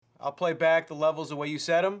I'll play back the levels the way you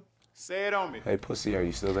said them. Say it on me. Hey, pussy, are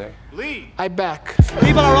you still there? Lead. I back.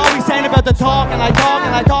 People are always saying about the talk, and I talk,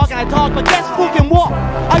 and I talk, and I talk, but guess fucking what?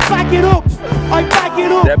 I back it up. I back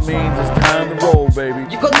it up. That means it's time to roll, baby.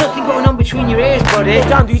 You've got nothing going on between your ears, buddy. Hey,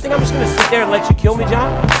 John, do you think I'm just gonna sit there and let you kill me,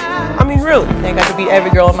 John? I mean, really? I think I could beat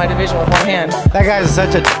every girl in my division with one hand. That guy's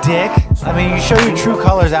such a dick. I mean, you show your true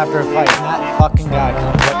colors after a fight, and that fucking guy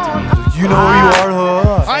comes up to me. You know where you are,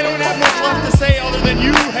 huh? I don't have much left to say other than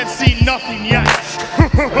you have seen nothing yet.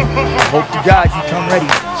 Hope to God you come ready.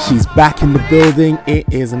 She's back in the building.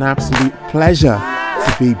 It is an absolute pleasure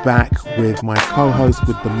to be back with my co-host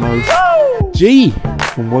with the most, G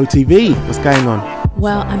from Woe TV. What's going on?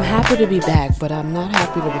 Well, I'm happy to be back, but I'm not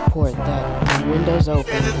happy to report that my window's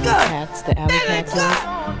open and the cats, the alley cats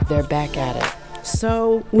now, they're back at it.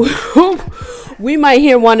 So we might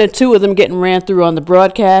hear one or two of them getting ran through on the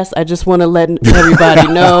broadcast. I just want to let everybody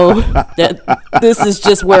know that this is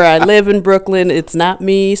just where I live in Brooklyn. It's not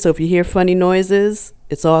me. So if you hear funny noises,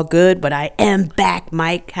 it's all good. But I am back,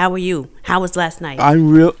 Mike. How are you? How was last night?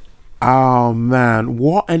 Oh man,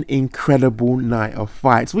 what an incredible night of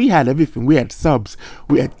fights. We had everything. We had subs,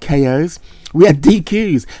 we had KOs, we had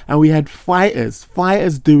DQs, and we had fighters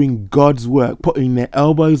doing God's work, putting their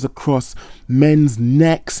elbows across men's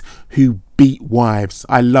necks who beat wives.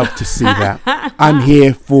 I love to see that. I'm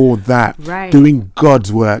here for that. Right. Doing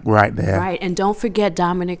God's work right there. Right. And don't forget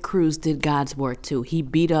Dominic Cruz did God's work too. He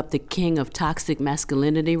beat up the king of toxic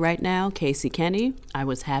masculinity right now, Casey Kenny. I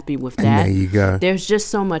was happy with that. And there you go. There's just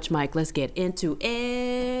so much, Mike. Let's get into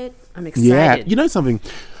it. I'm excited. Yeah. You know something?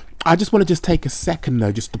 I just want to just take a second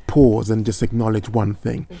though, just to pause and just acknowledge one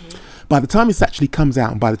thing. Mm-hmm. By the time this actually comes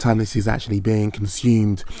out and by the time this is actually being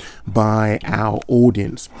consumed by our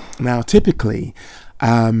audience, now typically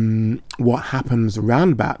what happens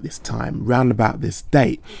around about this time, round about this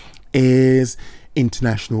date, is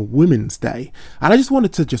International Women's Day. And I just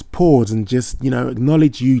wanted to just pause and just,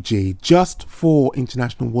 acknowledge you, G, just for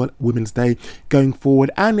International Women's Day going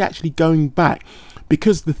forward and actually going back.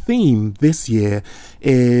 Because the theme this year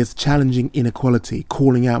is challenging inequality,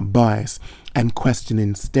 calling out bias and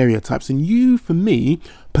questioning stereotypes. And you, for me,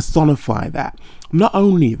 personify that. Not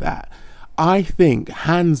only that, I think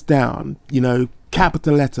hands down,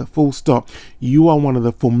 capital letter, full stop, you are one of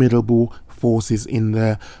the formidable forces in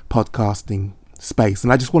the podcasting space.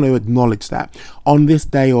 And I just want to acknowledge that on this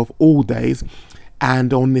day of all days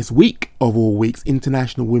and on this week of all weeks,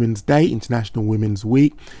 International Women's Day, International Women's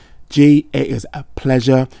Week. G, it is a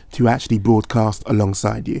pleasure to actually broadcast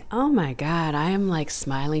alongside you. Oh my God, I am like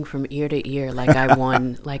smiling from ear to ear like I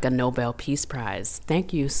won like a Nobel Peace Prize.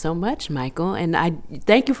 Thank you so much, Michael. And I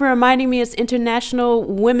thank you for reminding me it's International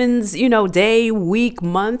Women's, Day, week,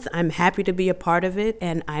 month. I'm happy to be a part of it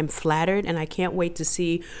and I'm flattered and I can't wait to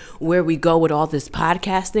see where we go with all this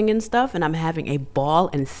podcasting and stuff. And I'm having a ball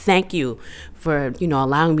and thank you for,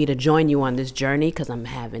 allowing me to join you on this journey because I'm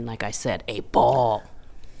having, like I said, a ball.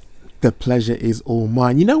 The pleasure is all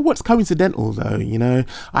mine. You know what's coincidental though,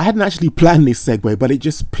 I hadn't actually planned this segue, but it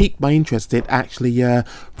just piqued my interest. It actually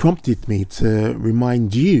prompted me to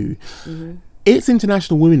remind you. Mm-hmm. It's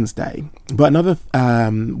International Women's Day, but another,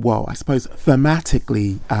 I suppose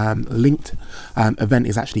thematically linked event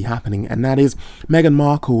is actually happening, and that is Meghan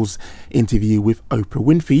Markle's interview with Oprah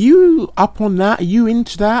Winfrey. Are you up on that? Are you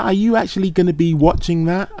into that? Are you actually going to be watching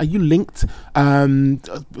that? Are you linked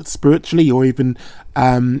spiritually or even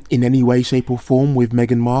in any way, shape or form with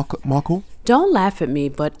Meghan Markle? Don't laugh at me,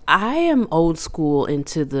 but I am old school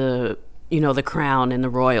into the Crown and the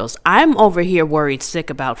royals. I'm over here worried sick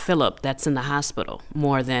about Philip that's in the hospital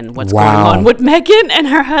more than what's going on with Meghan and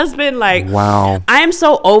her husband. Wow. I am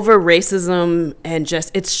so over racism and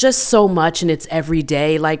it's just so much and it's every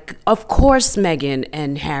day. Like, of course Meghan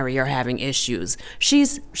and Harry are having issues.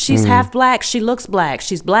 She's half black. She looks black.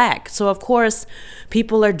 She's black. So of course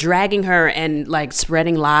people are dragging her and like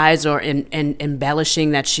spreading lies or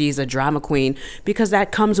embellishing that she's a drama queen because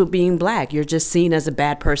that comes with being black. You're just seen as a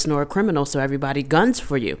bad person or a criminal. So everybody guns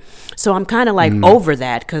for you. So I'm kind of like over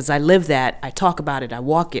that because I live that. I talk about it. I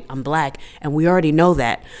walk it. I'm black. And we already know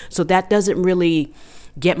that. So that doesn't really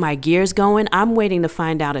get my gears going. I'm waiting to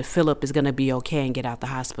find out if Philip is going to be okay and get out the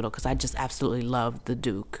hospital because I just absolutely love the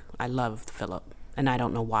Duke. I love Philip. And I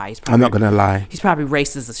don't know why. He's probably, I'm not going to lie. He's probably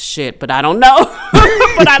racist as shit, but I don't know.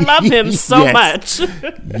 But I love him so much.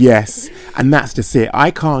 Yes. And that's just it.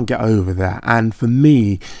 I can't get over that. And for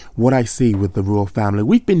me, what I see with the royal family,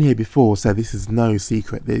 we've been here before, so this is no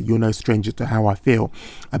secret. You're no stranger to how I feel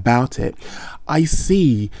about it. I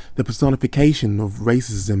see the personification of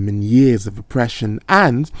racism and years of oppression,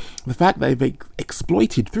 and the fact that they've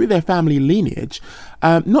exploited through their family lineage,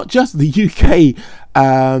 not just the UK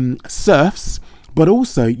serfs, but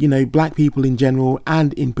also, you know, black people in general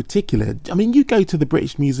and in particular. I mean, you go to the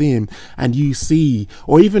British Museum and you see,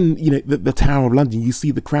 or even, you know, the Tower of London, you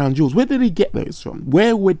see the crown jewels. Where did they get those from?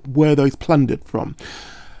 Where were those plundered from?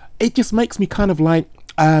 It just makes me kind of like,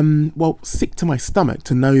 sick to my stomach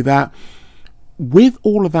to know that with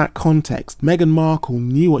all of that context, Meghan Markle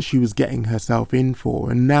knew what she was getting herself in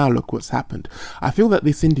for, and now look what's happened. I feel that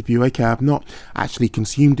this interview, okay, I've not actually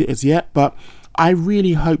consumed it as yet, but I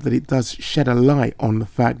really hope that it does shed a light on the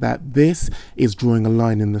fact that this is drawing a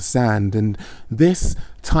line in the sand, and this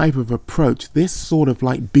type of approach, this sort of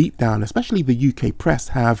like beatdown, especially the UK press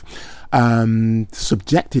have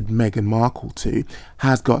subjected Meghan Markle to,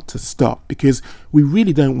 has got to stop, because we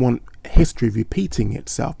really don't want history repeating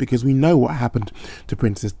itself, because we know what happened to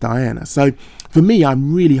Princess Diana. So for me,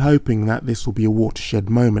 I'm really hoping that this will be a watershed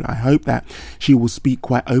moment. I hope that she will speak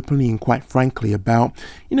quite openly and quite frankly about,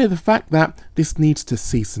 you know, the fact that this needs to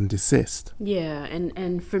cease and desist. Yeah,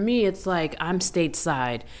 and for me, it's like I'm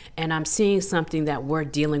stateside and I'm seeing something that we're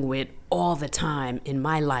dealing with all the time in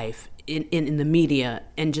my life, in the media,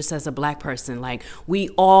 and just as a black person. Like, we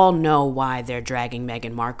all know why they're dragging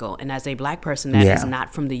Meghan Markle, and as a black person that is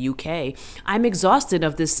not from the UK, I'm exhausted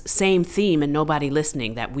of this same theme and nobody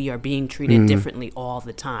listening, that we are being treated differently all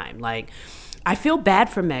the time. Like, I feel bad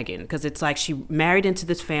for Meghan, because it's like she married into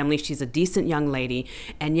this family, she's a decent young lady,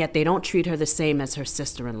 and yet they don't treat her the same as her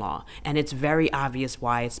sister-in-law, and it's very obvious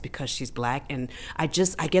why. It's because she's black, and I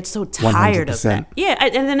get so tired 100%. of that. Yeah,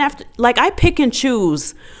 and then after, like, I pick and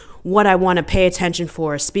choose what I want to pay attention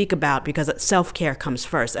for or speak about, because self-care comes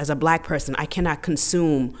first. As a black person, I cannot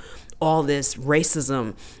consume all this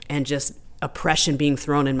racism and just oppression being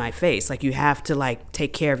thrown in my face. Like, you have to like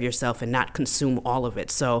take care of yourself and not consume all of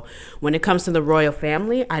it. So when it comes to the royal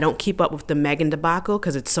family, I don't keep up with the Meghan debacle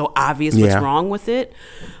because it's so obvious what's wrong with it.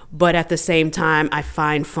 But at the same time, I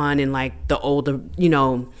find fun in like the older, you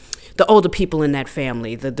know, the older people in that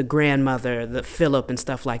family, the grandmother, the Philip and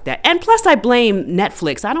stuff like that. And plus I blame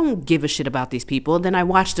Netflix. I don't give a shit about these people. Then I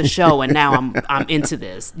watch the show and now I'm into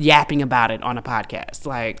this, yapping about it on a podcast.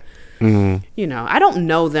 Like, you know, I don't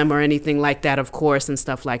know them or anything like that, of course, and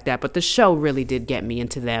stuff like that. But the show really did get me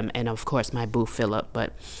into them. And of course, my boo Philip.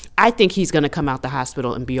 But I think he's going to come out the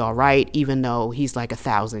hospital and be all right, even though he's like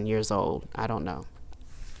 1,000 years old. I don't know.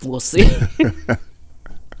 We'll see.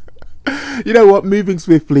 You know what? Moving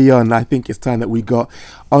swiftly on, I think it's time that we got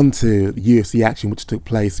onto UFC action, which took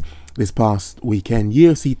place this past weekend.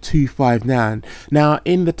 UFC 259. Now,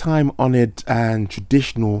 in the time-honoured and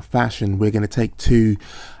traditional fashion, we're going to take two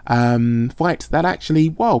fights that actually,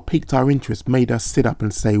 piqued our interest, made us sit up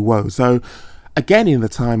and say, whoa. So, again, in the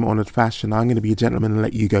time-honoured fashion, I'm going to be a gentleman and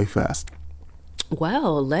let you go first.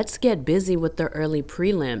 Well, let's get busy with the early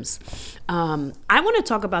prelims. I want to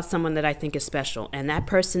talk about someone that I think is special, and that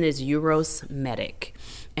person is Uros Medic.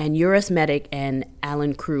 And Uros Medic and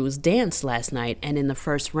Alan Cruz danced last night, and in the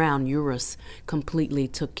first round, Uros completely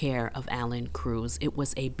took care of Alan Cruz. It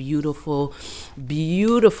was a beautiful,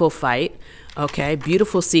 beautiful fight, okay?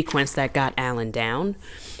 Beautiful sequence that got Alan down.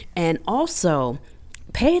 And also,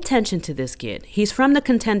 pay attention to this kid. He's from the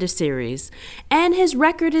Contender Series, and his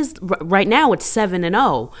record is, right now, it's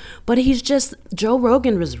 7-0. But he's just, Joe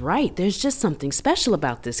Rogan was right. There's just something special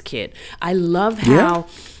about this kid. I love how,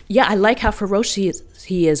 I like how ferocious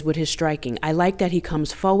he is with his striking. I like that he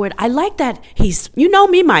comes forward. I like that he's, you know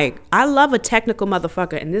me, Mike. I love a technical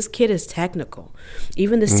motherfucker, and this kid is technical.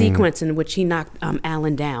 Even the sequence in which he knocked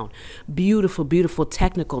Alan down. Beautiful, beautiful,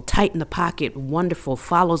 technical, tight in the pocket, wonderful,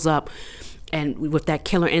 follows up and with that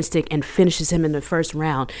killer instinct and finishes him in the first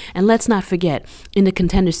round. And let's not forget, in the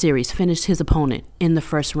Contender Series, finished his opponent in the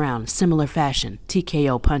first round, similar fashion,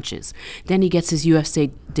 TKO punches. Then he gets his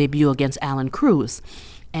UFC debut against Alan Cruz.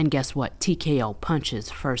 And guess what? TKO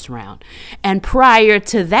punches first round. And prior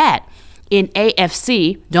to that, in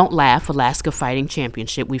AFC, don't laugh, Alaska Fighting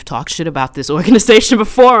Championship. We've talked shit about this organization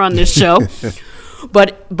before on this show.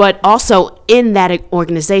 but also in that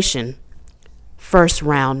organization, first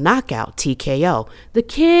round knockout, TKO. The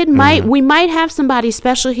kid we might have somebody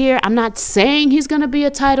special here. I'm not saying he's going to be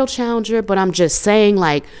a title challenger, but I'm just saying,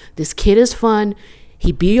 like, this kid is fun.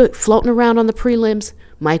 He be floating around on the prelims.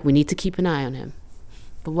 Mike, we need to keep an eye on him.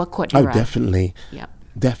 But what caught your eye? Definitely. Yep.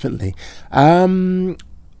 Definitely.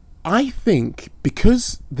 I think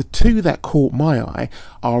because the two that caught my eye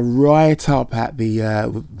are right up at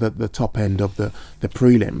the top end of the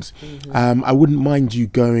prelims. I wouldn't mind you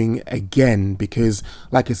going again because,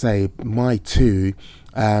 like I say, my two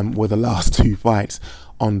were the last two fights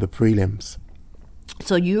on the prelims.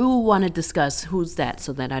 So you want to discuss who's that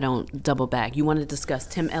so that I don't double back. You want to discuss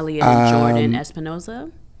Tim Elliott and Jordan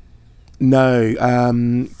Espinoza? No,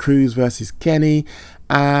 Cruz versus Kenny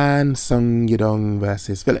and Sung Yudong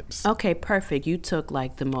versus Phillips. Okay, perfect. You took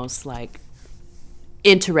like the most like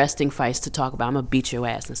interesting fights to talk about. I'm gonna beat your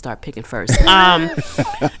ass and start picking first.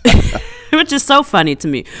 Which is so funny to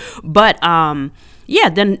me. But yeah,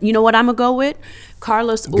 then you know what I'm gonna go with?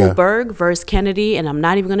 Carlos Ulberg versus Kennedy, and I'm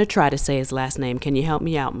not even gonna try to say his last name. Can you help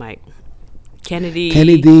me out, Mike? Kennedy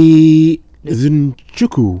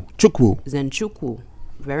Zenchukwu.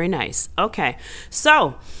 Very nice. Okay.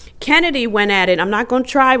 So Kennedy went at it. I'm not going to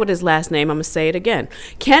try with his last name. I'm going to say it again.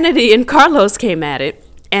 Kennedy and Carlos came at it.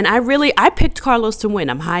 And I picked Carlos to win.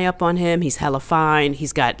 I'm high up on him. He's hella fine.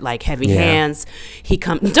 He's got like heavy hands.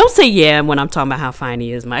 Don't say yeah when I'm talking about how fine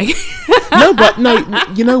he is, Mike. No,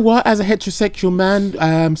 you know what? As a heterosexual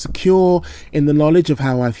man, secure in the knowledge of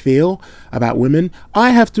how I feel about women,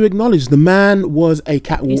 I have to acknowledge the man was a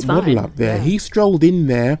catwalk model up there. Yeah. He strolled in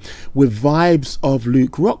there with vibes of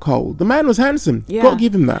Luke Rockhold. The man was handsome. Yeah. Got to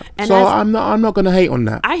give him that. And so I'm not going to hate on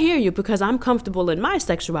that. I hear you because I'm comfortable in my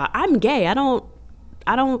sexuality. I'm gay. I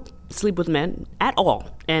don't sleep with men at all.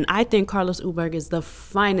 And I think Carlos Ulberg is the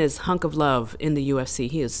finest hunk of love in the UFC.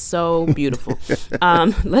 He is so beautiful.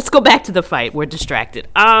 Let's go back to the fight. We're distracted.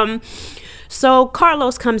 So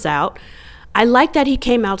Carlos comes out. I like that he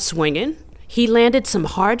came out swinging. He landed some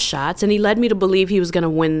hard shots, and he led me to believe he was going to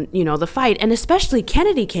win, the fight. And especially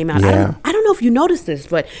Kennedy came out. Yeah. I don't know if you noticed this,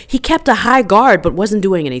 but he kept a high guard but wasn't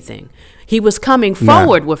doing anything. He was coming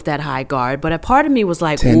forward with that high guard, but a part of me was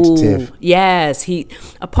like, tentative. Ooh, yes.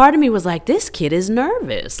 A part of me was like, this kid is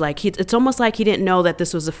nervous. Like it's almost like he didn't know that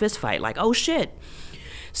this was a fist fight. Like, oh shit.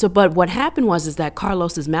 So, but what happened is that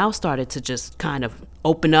Carlos's mouth started to just kind of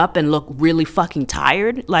open up and look really fucking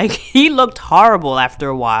tired. Like he looked horrible after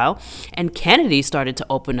a while. And Kennedy started to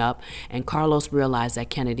open up, and Carlos realized that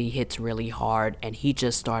Kennedy hits really hard, and he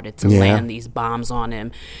just started to land these bombs on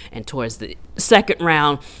him. And towards the second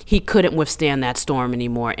round, he couldn't withstand that storm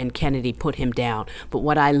anymore, and Kennedy put him down. But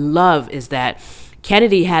what I love is that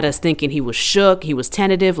Kennedy had us thinking he was shook, he was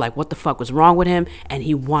tentative, like what the fuck was wrong with him, and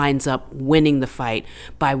he winds up winning the fight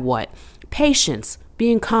by what? Patience,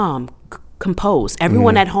 being calm, composed.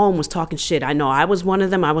 Everyone at home was talking shit. I know I was one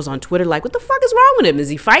of them. I was on Twitter like, what the fuck is wrong with him? Is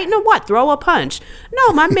he fighting or what? Throw a punch.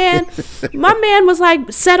 No, my man was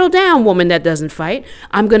like, settle down, woman that doesn't fight.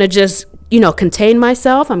 I'm going to just, contain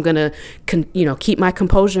myself. I'm going to, keep my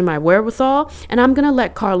composure and my wherewithal. And I'm going to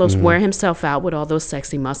let Carlos wear himself out with all those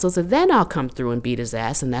sexy muscles. And then I'll come through and beat his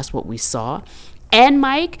ass. And that's what we saw. And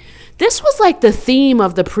Mike, this was like the theme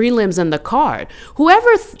of the prelims and the card. Whoever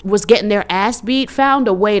was getting their ass beat found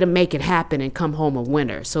a way to make it happen and come home a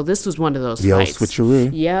winner. So this was one of those fights. Switcheroo.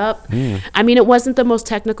 Yep. I mean, it wasn't the most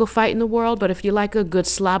technical fight in the world, but if you like a good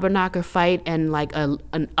slobber knocker fight and like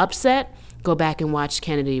an upset, go back and watch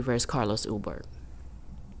Kennedy versus Carlos Ulberg.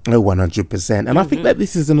 Oh, 100%. And I think that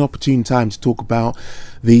this is an opportune time to talk about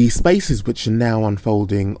the spaces which are now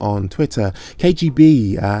unfolding on Twitter.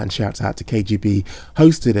 KGB, and shouts out to KGB,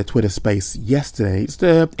 hosted a Twitter space yesterday. It's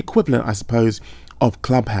the equivalent, I suppose, of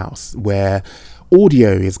Clubhouse, where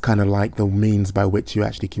audio is kind of like the means by which you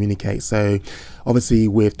actually communicate. So obviously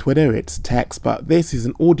with Twitter, it's text, but this is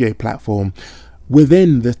an audio platform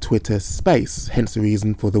within the Twitter space, hence the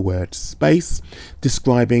reason for the word space,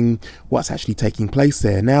 describing what's actually taking place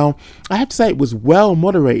there. Now, I have to say it was well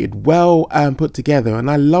moderated, well put together,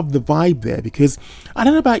 and I love the vibe there because I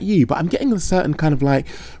don't know about you, but I'm getting a certain kind of like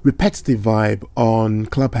repetitive vibe on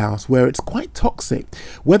Clubhouse where it's quite toxic.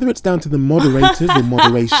 Whether it's down to the moderators or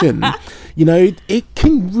moderation, it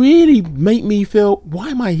can really make me feel, why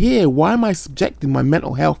am I here? Why am I subjecting my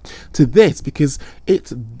mental health to this? Because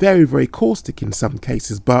it's very, very caustic in some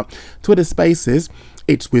cases. But Twitter Spaces,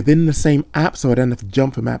 it's within the same app, so I don't have to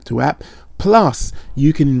jump from app to app. Plus,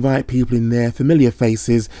 you can invite people in there, familiar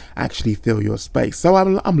faces, actually fill your space. So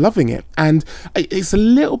I'm loving it. And it's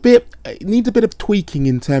it needs a bit of tweaking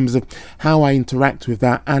in terms of how I interact with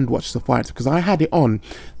that and watch the fights, because I had it on.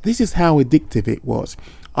 This is how addictive it was.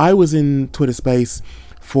 I was in Twitter Space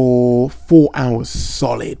for 4 hours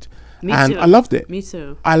solid. Me and too. I loved it. Me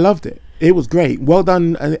too. I loved it. It was great. Well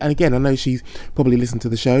done. And again, I know she's probably listened to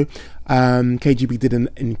the show. KGB did an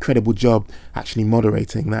incredible job actually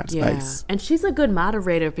moderating that space. And she's a good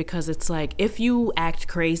moderator because it's like, if you act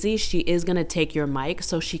crazy, she is going to take your mic.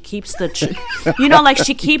 So she keeps the,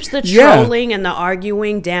 she keeps the trolling and the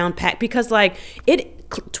arguing down pat, because like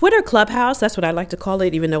Twitter Clubhouse, that's what I like to call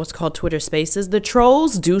it, even though it's called Twitter Spaces, the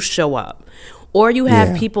trolls do show up. Or you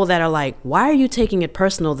have people that are like, why are you taking it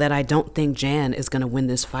personal that I don't think Jan is going to win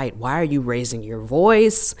this fight? Why are you raising your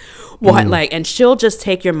voice? What and she'll just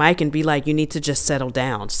take your mic and be like, you need to just settle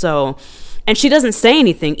down. So, and she doesn't say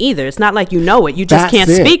anything either. It's not like you know it. You just can't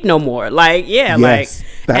speak no more. Like,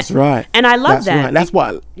 that's right. And I love that. Right. That's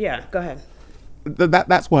why. Yeah, go ahead.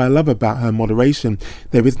 That's what I love about her moderation.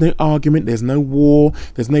 There is no argument. There's no war.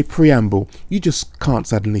 There's no preamble. You just can't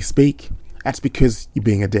suddenly speak. That's because you're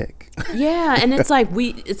being a dick. Yeah, and it's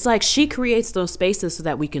like she creates those spaces so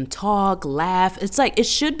that we can talk, laugh. It's like it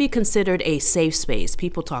should be considered a safe space.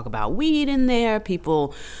 People talk about weed in there.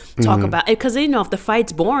 People talk about it because if the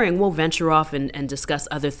fight's boring, we'll venture off and discuss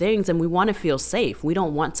other things, and we want to feel safe. We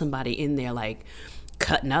don't want somebody in there like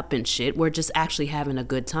cutting up and shit. We're just actually having a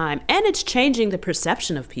good time, and it's changing the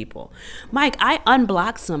perception of people. Mike, I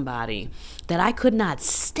unblocked somebody that I could not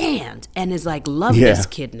stand and is like, love this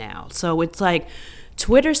kid now. So it's like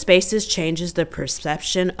Twitter Spaces changes the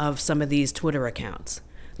perception of some of these Twitter accounts.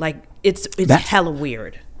 Like it's hella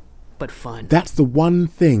weird, but fun. That's the one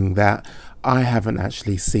thing that I haven't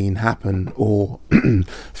actually seen happen or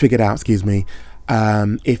figured out,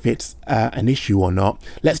 if it's an issue or not.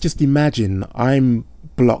 Let's just imagine I'm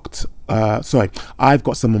blocked. I've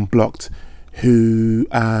got someone blocked who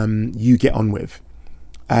you get on with.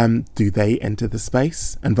 Do they enter the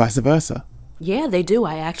space and vice versa? Yeah, they do.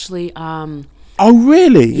 I actually... Oh,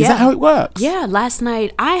 really? Is that how it works? Yeah, last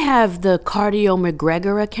night I have the Cardio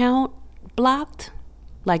McGregor account blocked.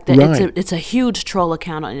 Like it's a huge troll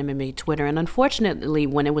account on MMA Twitter, and unfortunately,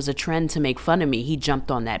 when it was a trend to make fun of me, he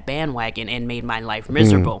jumped on that bandwagon and made my life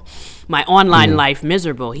miserable, my online life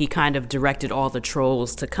miserable. He kind of directed all the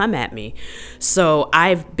trolls to come at me, so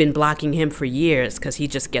I've been blocking him for years because he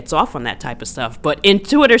just gets off on that type of stuff. But in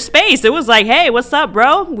Twitter Space, it was like, hey, what's up,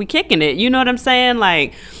 bro? We kicking it. You know what I'm saying?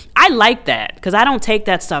 Like, I like that because I don't take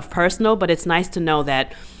that stuff personal, but it's nice to know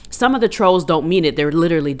that some of the trolls don't mean it. They're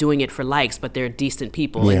literally doing it for likes, but they're decent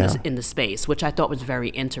people in the space, which I thought was very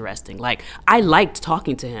interesting. Like, I liked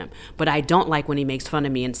talking to him, but I don't like when he makes fun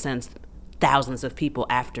of me and sends thousands of people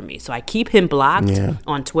after me. So I keep him blocked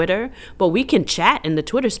on Twitter, but we can chat in the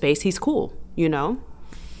Twitter space. He's cool,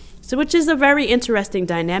 So which is a very interesting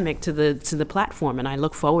dynamic to the platform, and I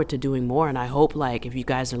look forward to doing more. And I hope, like, if you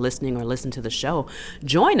guys are listening or listen to the show,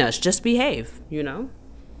 join us. Just behave,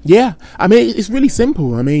 Yeah, I mean, it's really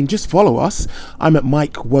simple. I mean, just follow us. I'm at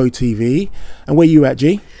Mike Woe TV. And where you at,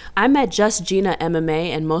 G? I'm at Just Gina MMA,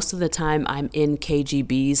 and most of the time I'm in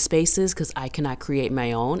KGB's spaces because I cannot create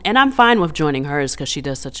my own. And I'm fine with joining hers because she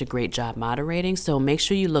does such a great job moderating. So make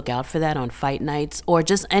sure you look out for that on fight nights or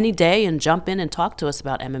just any day and jump in and talk to us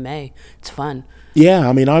about MMA. It's fun. Yeah,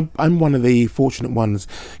 I mean, I'm one of the fortunate ones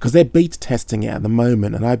because they're beta testing it at the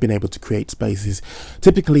moment, and I've been able to create spaces.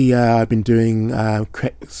 Typically, I've been doing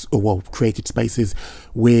created spaces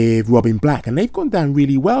with Robin Black, and they've gone down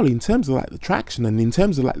really well in terms of like the traction and in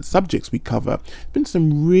terms of like the subjects we cover. There's been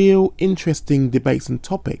some real interesting debates and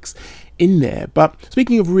topics in there. But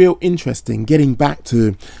speaking of real interesting, getting back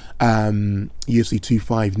to UFC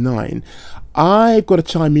 259, I've got to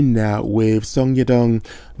chime in now with Song Yadong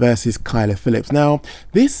versus Kyler Phillips. Now,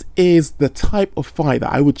 this is the type of fight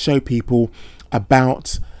that I would show people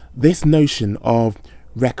about this notion of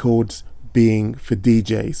records being for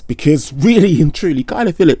DJs, because really and truly,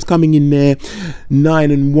 Kyler Phillips coming in there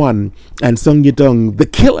 9-1, and Song Yadong, the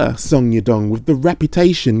killer Song Yadong, with the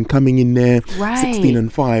reputation coming in there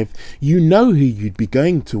 16-5. You know who you'd be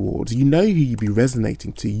going towards. You know who you'd be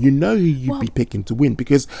resonating to. You know who you'd be picking to win,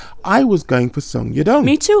 because I was going for Song Yadong.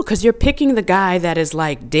 Me too, because you're picking the guy that is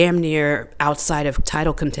like damn near outside of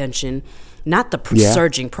title contention. Not the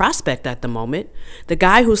surging prospect at the moment. The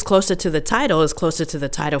guy who's closer to the title is closer to the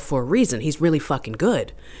title for a reason. He's really fucking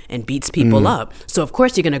good and beats people up. So, of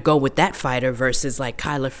course, you're going to go with that fighter versus, like,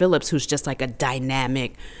 Kyler Phillips, who's just, like, a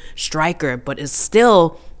dynamic striker, but is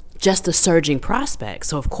still just a surging prospect.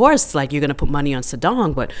 So, of course, like, you're going to put money on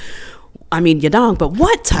Yadong, but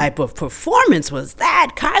what type of performance was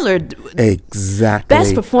that? Kyler, exactly.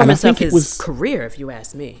 Best performance of his career, if you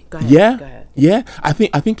ask me. Go ahead. Yeah, go ahead. Yeah. I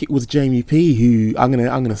think it was Jamie P who I'm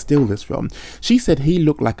gonna steal this from. She said he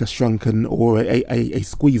looked like a shrunken or a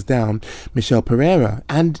squeezed down Michel Pereira,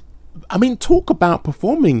 and I mean, talk about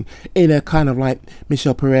performing in a kind of like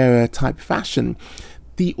Michel Pereira type fashion.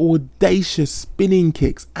 the audacious spinning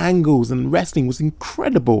kicks, angles, and wrestling was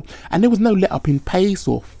incredible. And there was no let up in pace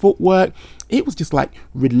or footwork. It was just like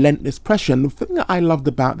relentless pressure. And the thing that I loved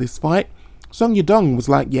about this fight, Song Yadong was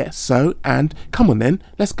like, yes, so, and come on then,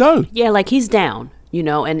 let's go. Yeah, like he's down, you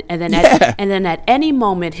know, and then at any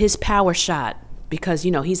moment his power shot, because,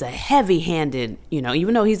 you know, he's a heavy-handed, you know,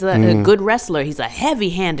 even though he's a good wrestler, he's a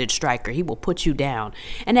heavy-handed striker. He will put you down.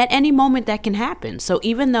 And at any moment that can happen. So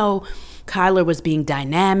even though Kyler was being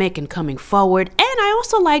dynamic and coming forward, and I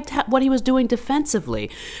also liked what he was doing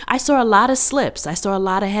defensively. I saw a lot of slips. I saw a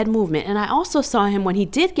lot of head movement. And I also saw him when he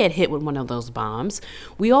did get hit with one of those bombs.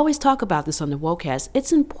 We always talk about this on the Wokast.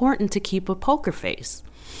 It's important to keep a poker face.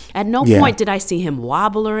 At no point did I see him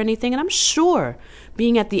wobble or anything. And I'm sure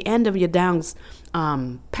being at the end of Yadong's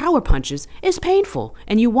power punches is painful,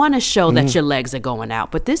 and you want to show that your legs are going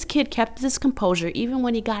out. But this kid kept his composure even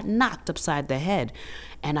when he got knocked upside the head,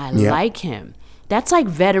 and I like him. That's like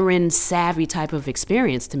veteran savvy type of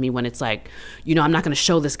experience to me, when it's like, you know, I'm not going to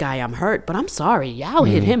show this guy I'm hurt, but I'm sorry, y'all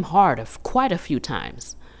hit him hard quite a few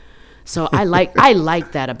times. So I like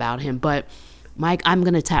that about him. But Mike, I'm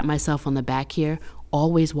going to tap myself on the back here.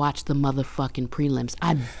 Always watch the motherfucking prelims.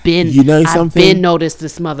 I've been noticed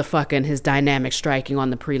this motherfucking his dynamic striking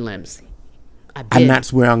on the prelims. And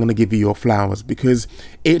that's where I'm going to give you your flowers, because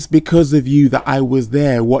it's because of you that I was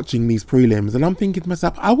there watching these prelims, and I'm thinking to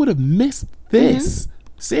myself, I would have missed this.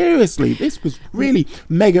 Seriously, this was really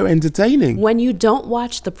mega entertaining. When you don't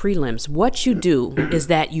watch the prelims, what you do is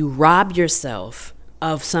that you rob yourself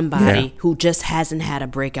of somebody who just hasn't had a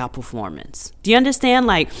breakout performance. Do you understand?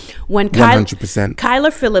 Like when 100%.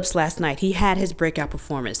 Kyler Phillips last night, he had his breakout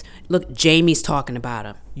performance. Look, Jamie's talking about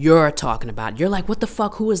him. You're talking about it. You're like, what the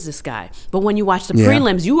fuck? Who is this guy? But when you watch the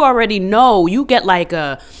prelims, you already know. You get like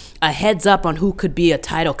a heads up on who could be a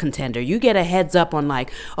title contender. You get a heads up on like,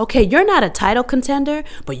 okay, you're not a title contender,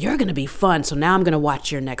 but you're going to be fun. So now I'm going to watch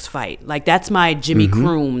your next fight. Like that's my Jimmy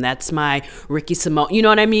Kroom. That's my Ricky Simone. You know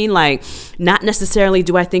what I mean? Like not necessarily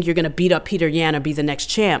do I think you're going to beat up Peter Yan or be the next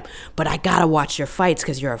champ, but I got to watch your fights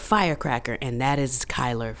because you're a firecracker. And that is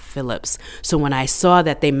Kyler Phillips. So when I saw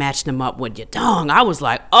that they matched him up with Yadong, I was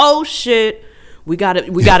like, oh shit, we got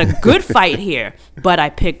a good fight here. But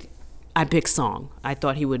I picked Song. I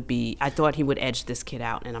thought he would edge this kid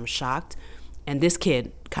out, and I'm shocked. And this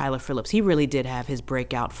kid, Kyler Phillips, he really did have his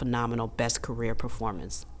breakout, phenomenal, best career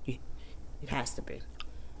performance. It has to be.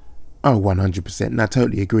 Oh, 100%. And I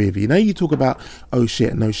totally agree with you. You know, you talk about oh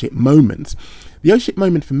shit and oh shit moments. The oh shit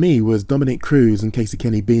moment for me was Dominic Cruz and Casey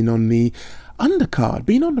Kenny being on the undercard,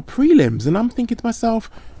 being on the prelims. And I'm thinking to myself,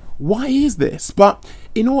 why is this? But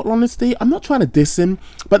in all honesty, I'm not trying to diss him,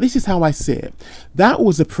 but this is how I see it. That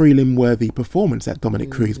was a prelim-worthy performance that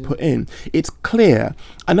Dominic Cruz put in. It's clear.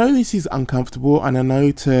 I know this is uncomfortable, and I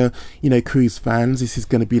know to, you know, Cruz fans, this is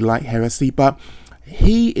going to be like heresy, but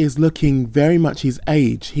he is looking very much his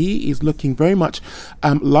age. He is looking very much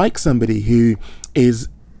like somebody who is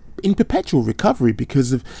in perpetual recovery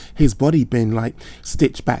because of his body being like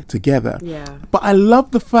stitched back together. Yeah. But I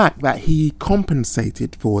love the fact that he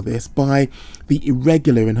compensated for this by the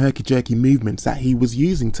irregular and herky-jerky movements that he was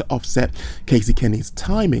using to offset Casey Kenny's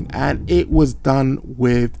timing, and it was done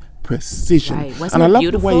with precision. Right. Wasn't and I it love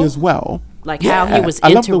beautiful? the way as well. Like how he was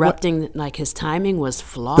interrupting, like his timing was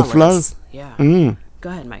flawless. The flow. Yeah. Go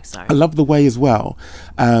ahead, Mike. Sorry. I love the way as well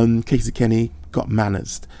Casey Kenny got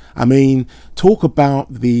manners. I mean, talk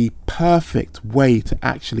about the perfect way to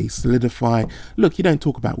actually solidify. Look, you don't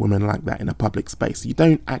talk about women like that in a public space. You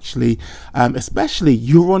don't actually, especially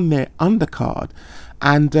you're on their undercard.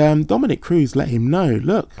 And Dominic Cruz let him know,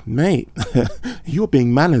 look, mate, you're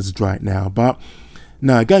being managed right now. But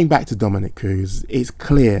no, going back to Dominic Cruz, it's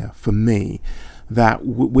clear for me that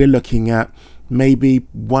we're looking at maybe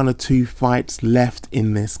 1 or 2 fights left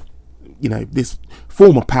in this, you know, this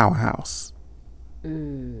former powerhouse.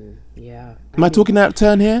 Yeah. Am I talking out of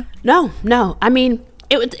turn here? No. I mean,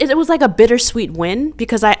 it was like a bittersweet win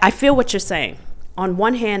because I feel what you're saying. On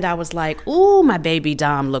one hand, I was like, ooh, my baby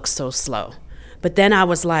Dom looks so slow. But then I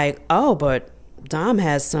was like, oh, but Dom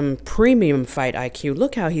has some premium fight IQ.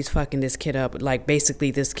 Look how he's fucking this kid up. Like,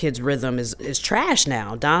 basically, this kid's rhythm is trash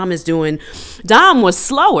now. Dom was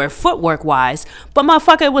slower footwork-wise, but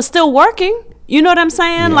motherfucker was still working. You know what I'm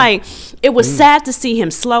saying? Yeah. Like, it was sad to see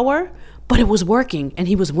him slower, but it was working, and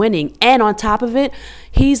he was winning. And on top of it,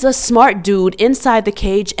 he's a smart dude inside the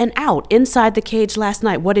cage and out. Inside the cage last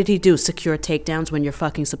night, what did he do? Secure takedowns when you're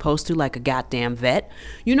fucking supposed to, like a goddamn vet.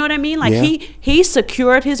 You know what I mean? Like, he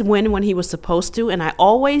secured his win when he was supposed to, and I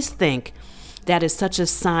always think that is such a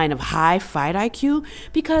sign of high fight IQ,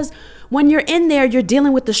 because when you're in there, you're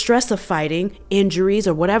dealing with the stress of fighting, injuries,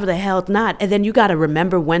 or whatever the hell it's not, and then you got to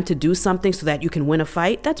remember when to do something so that you can win a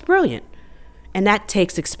fight. That's brilliant. And that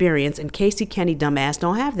takes experience, and Casey Kenny, dumbass,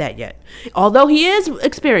 don't have that yet. Although he is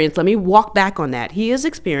experienced, let me walk back on that. He is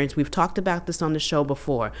experienced. We've talked about this on the show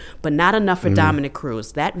before, but not enough for Dominic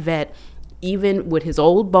Cruz. That vet, even with his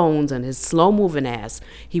old bones and his slow-moving ass,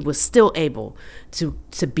 he was still able to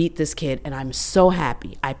beat this kid, and I'm so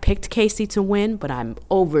happy. I picked Casey to win, but I'm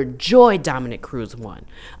overjoyed Dominic Cruz won.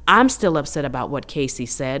 I'm still upset about what Casey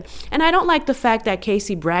said, and I don't like the fact that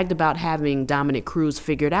Casey bragged about having Dominic Cruz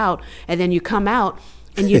figured out, and then you come out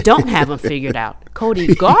and you don't have him figured out. Cody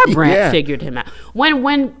Garbrandt figured him out.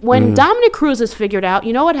 When Dominic Cruz is figured out,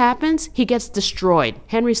 you know what happens? He gets destroyed.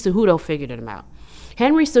 Henry Cejudo figured him out.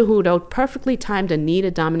 Henry Cejudo perfectly timed a knee to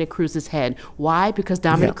Dominic Cruz's head. Why? Because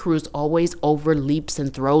Dominic Cruz always overleaps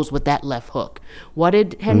and throws with that left hook. What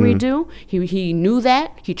did Henry do? He knew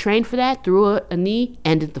that. He trained for that, threw a knee,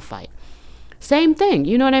 ended the fight. Same thing.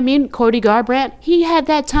 You know what I mean? Cody Garbrandt, he had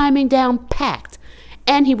that timing down packed.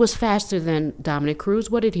 And he was faster than Dominic Cruz.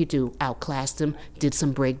 What did he do? Outclassed him, did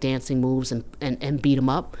some breakdancing moves and beat him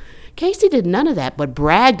up. Casey did none of that, but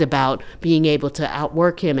bragged about being able to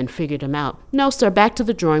outwork him and figured him out. No, sir, back to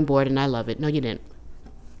the drawing board, and I love it. No, you didn't.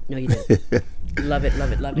 No, you didn't. Love it,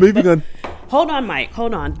 love it, love it. Moving on. Hold on, Mike.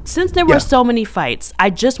 Hold on. Since there were so many fights, I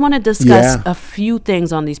just want to discuss a few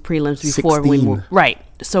things on these prelims before we move. Right.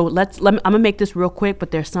 So I'm gonna make this real quick,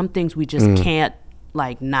 but there's some things we just can't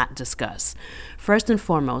not discuss. First and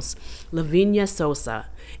foremost, Lavinia Sosa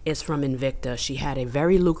is from Invicta. She had a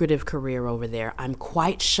very lucrative career over there. I'm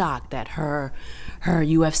quite shocked that her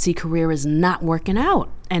UFC career is not working out,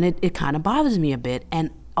 and it kind of bothers me a bit.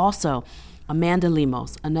 And also, Amanda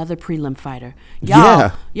Lemos, another prelim fighter.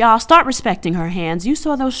 Y'all start respecting her hands. You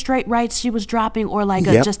saw those straight rights she was dropping, or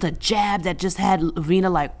just a jab that just had Lavina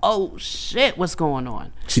like, oh shit, what's going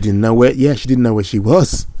on? She didn't know where. Yeah, she didn't know where she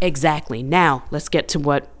was. Exactly. Now let's get to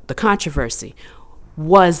what the controversy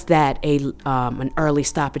was. That an early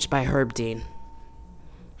stoppage by Herb Dean?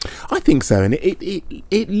 I think so, and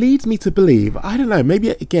it leads me to believe. I don't know. Maybe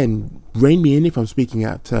again, rein me in if I'm speaking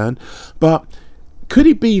out of turn, but could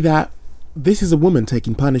it be that this is a woman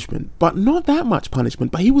taking punishment, but not that much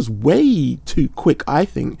punishment, but he was way too quick, I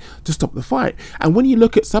think, to stop the fight. And when you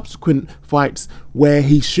look at subsequent fights where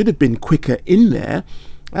he should have been quicker in there,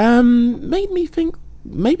 made me think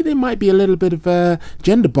maybe there might be a little bit of a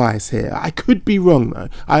gender bias here. I could be wrong, though.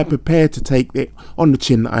 I am prepared to take it on the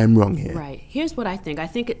chin that I am wrong here. Right. Here's what I think. I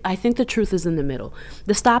think the truth is in the middle.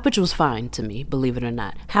 The stoppage was fine to me, believe it or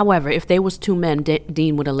not. However, if they was two men,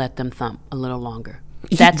 Dean would have let them thump a little longer.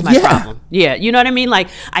 That's my problem. Yeah, you know what I mean? Like,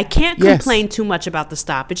 I can't complain too much about the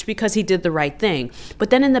stoppage because he did the right thing. But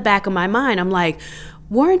then in the back of my mind, I'm like,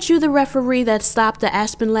 weren't you the referee that stopped the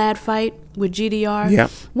Aspen Ladd fight with GDR? Yeah.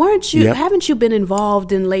 Weren't you? Yep. Haven't you been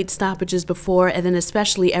involved in late stoppages before? And then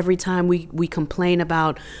especially every time we complain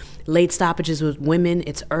about late stoppages with women,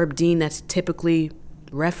 it's Herb Dean that's typically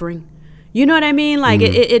refereeing. You know what I mean? Like,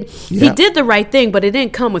 he did the right thing, but it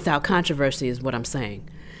didn't come without controversy is what I'm saying.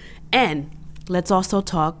 And let's also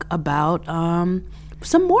talk about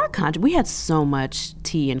some more we had so much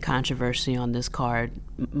tea and controversy on this card,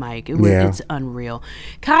 Mike. It's unreal.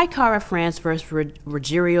 Kai Kara France versus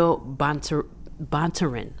Rogerio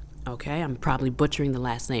Bontorin. Okay, I'm probably butchering the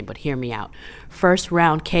last name, but hear me out. First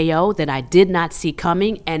round KO that I did not see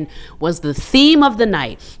coming and was the theme of the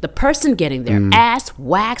night. The person getting their ass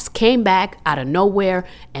waxed came back out of nowhere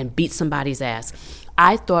and beat somebody's ass.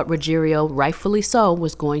 I thought Rogerio, rightfully so,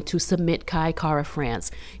 was going to submit Kai Kara France.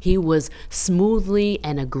 He was smoothly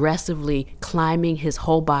and aggressively climbing his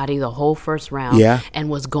whole body the whole first round and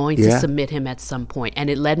was going to submit him at some point. And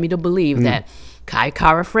it led me to believe that Kai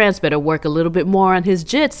Kara France better work a little bit more on his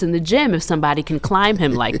jits in the gym if somebody can climb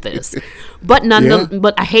him like this. But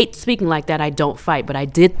but I hate speaking like that. I don't fight, but I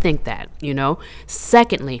did think that, you know.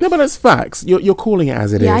 Secondly, no, but that's facts. You're calling it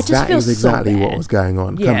as it is. I just feel is exactly so bad. What was going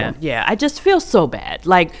on. Yeah, Come on. Yeah. I just feel so bad.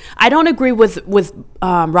 Like, I don't agree with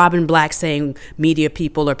Robin Black saying media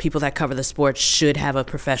people or people that cover the sport should have a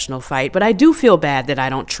professional fight, but I do feel bad that I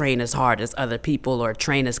don't train as hard as other people or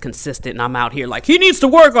train as consistent, and I'm out here like, he needs to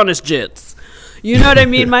work on his jits. You know what I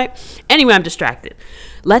mean, Mike? Anyway, I'm distracted.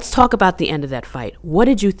 Let's talk about the end of that fight. What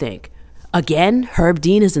did you think? Again, Herb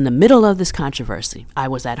Dean is in the middle of this controversy. I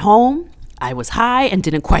was at home, I was high, and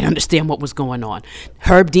didn't quite understand what was going on.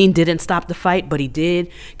 Herb Dean didn't stop the fight, but he did.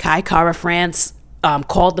 Kai Kara France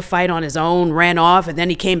called the fight on his own, ran off, and then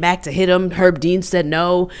he came back to hit him. Herb Dean said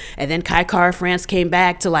no, and then Kai Kara France came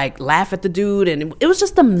back to like laugh at the dude, and it was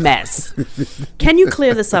just a mess. Can you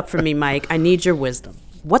clear this up for me, Mike? I need your wisdom.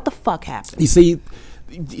 What the fuck happened? You see,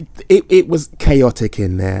 it was chaotic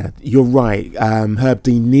in there. You're right. Herb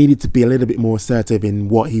Dean needed to be a little bit more assertive in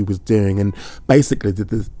what he was doing and basically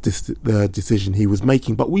the decision he was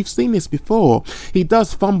making. But we've seen this before. He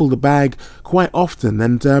does fumble the bag quite often,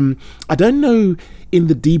 and I don't know in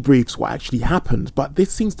the debriefs what actually happened, but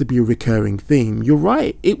this seems to be a recurring theme. You're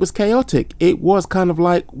right. It was chaotic. It was kind of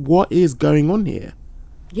like, what is going on here?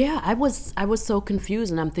 Yeah, I was so confused,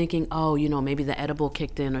 and I'm thinking, oh, maybe the edible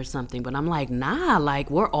kicked in or something. But I'm like, nah, like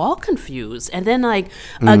we're all confused. And then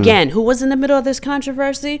again, who was in the middle of this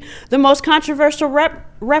controversy? The most controversial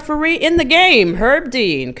referee in the game, Herb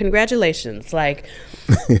Dean. Congratulations. Like,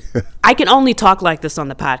 I can only talk like this on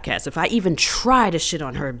the podcast. If I even try to shit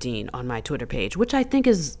on Herb Dean on my Twitter page, which I think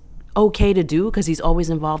is okay to do because he's always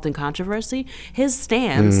involved in controversy, his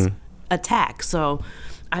stands attack. So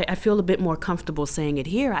I feel a bit more comfortable saying it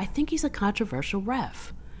here. I think he's a controversial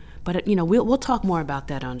ref. But, we'll talk more about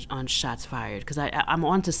that on Shots Fired because I'm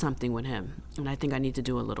onto something with him. And I think I need to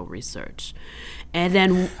do a little research. And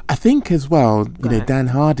then I think as well, Dan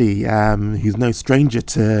Hardy, who's no stranger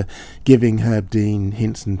to giving Herb Dean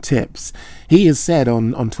hints and tips, he has said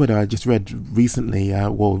on Twitter, I just read recently,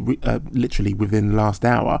 literally within the last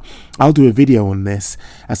hour, I'll do a video on this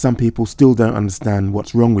as some people still don't understand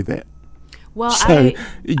what's wrong with it. Well, so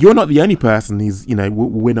you're not the only person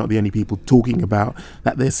we're not the only people talking about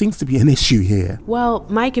that there seems to be an issue here. Well,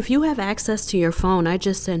 Mike, if you have access to your phone, I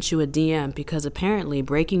just sent you a DM because apparently,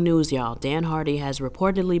 breaking news, y'all, Dan Hardy has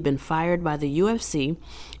reportedly been fired by the UFC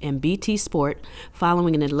and BT Sport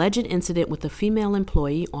following an alleged incident with a female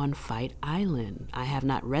employee on Fight Island. I have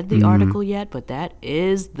not read the article yet, but that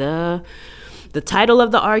is the title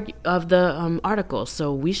of the article.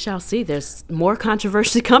 So we shall see. There's more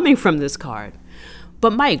controversy coming from this card.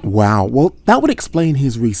 But Mike. Wow. Well, that would explain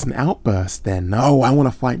his recent outburst then. Oh, I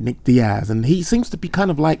want to fight Nick Diaz. And he seems to be kind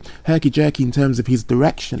of like herky-jerky in terms of his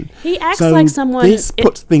direction. He acts like someone. This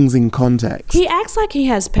puts things in context. He acts like he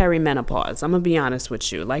has perimenopause. I'm going to be honest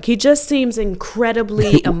with you. Like, he just seems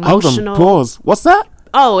incredibly emotional. Hold on, pause. What's that?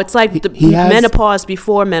 Oh, it's like the menopause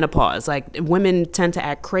before menopause. Like, women tend to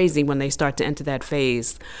act crazy when they start to enter that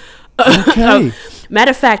phase. Okay. Matter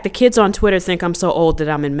of fact, the kids on Twitter think I'm so old that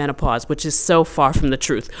I'm in menopause, which is so far from the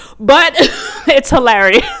truth. But it's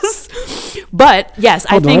hilarious. But yes,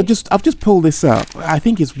 I've just pulled this up. I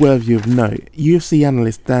think it's worthy of note. UFC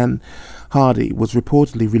analyst Dan Hardy was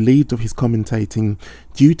reportedly relieved of his commentating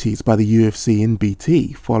duties by the UFC in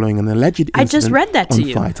BT following an alleged incident I just read that to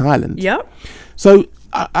you. Fight Island. Yep. So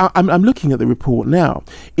I'm looking at the report now.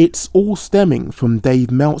 It's all stemming from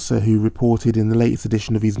Dave Meltzer, who reported in the latest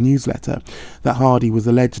edition of his newsletter that Hardy was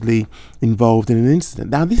allegedly involved in an incident.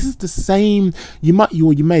 Now, this is the same. You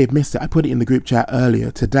may have missed it. I put it in the group chat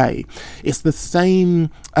earlier today. It's the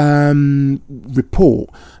same report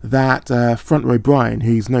that Front Row Brian,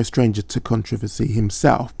 who's no stranger to controversy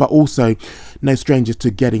himself, but also no stranger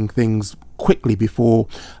to getting things quickly before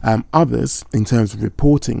others in terms of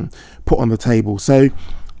reporting, put on the table. So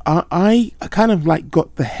I kind of like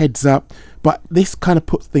got the heads up, but this kind of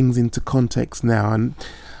puts things into context now. And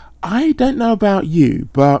I don't know about you,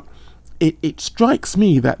 but it strikes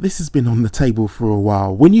me that this has been on the table for a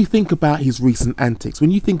while. When you think about his recent antics, when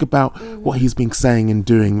you think about what he's been saying and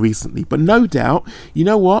doing recently, but no doubt, you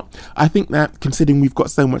know what? I think that considering we've got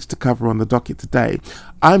so much to cover on the docket today,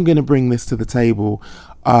 I'm going to bring this to the table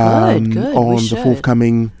on the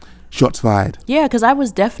forthcoming Shots Fired. Yeah, because I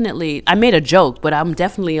made a joke, but I'm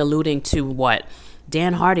definitely alluding to what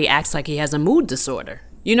Dan Hardy acts like he has a mood disorder.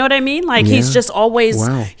 You know what I mean? Like, he's just always,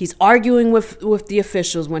 he's arguing with the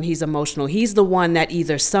officials when he's emotional. He's the one that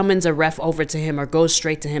either summons a ref over to him or goes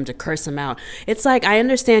straight to him to curse him out. It's like, I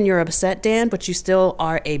understand you're upset, Dan, but you still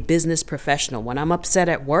are a business professional. When I'm upset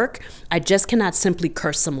at work, I just cannot simply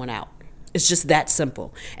curse someone out. It's just that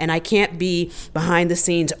simple. And I can't be behind the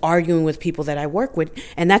scenes arguing with people that I work with.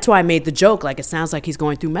 And that's why I made the joke, like, it sounds like he's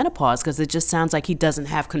going through menopause, because it just sounds like he doesn't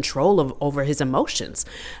have control over his emotions.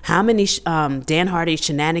 How many Dan Hardy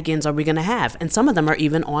shenanigans are we going to have? And some of them are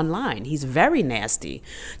even online. He's very nasty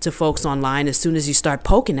to folks online as soon as you start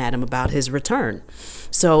poking at him about his return.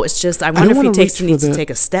 So it's just, I wonder if he needs to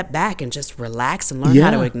take a step back and just relax and learn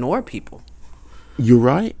how to ignore people. You're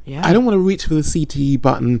right. Yeah. I don't want to reach for the CTE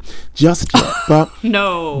button just yet, but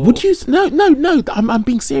no. Would you? No. I'm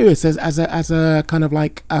being serious as a kind of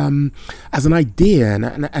like as an idea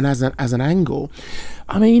and as an angle.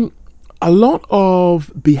 I mean, a lot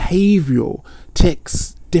of behavioural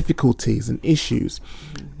tics, difficulties, and issues.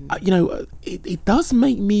 It does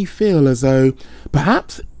make me feel as though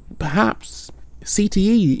perhaps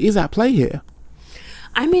CTE is at play here.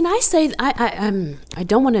 I mean, I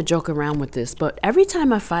don't want to joke around with this, but every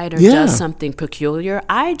time a fighter Yeah. does something peculiar,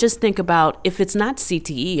 I just think about, if it's not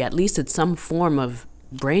CTE, at least it's some form of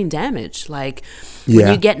brain damage. Like when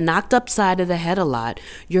Yeah. you get knocked upside of the head a lot,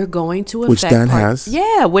 you're going to Which affect Dan has.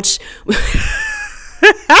 Yeah, which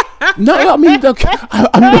No, I mean, look,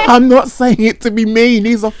 I'm not saying it to be mean.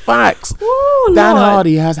 These are facts. Ooh, Dan Lord.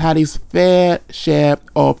 Hardy has had his fair share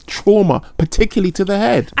of trauma, particularly to the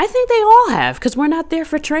head. I think they all have, because we're not there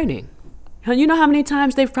for training. You know how many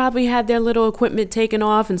times they've probably had their little equipment taken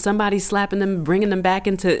off and somebody slapping them, bringing them back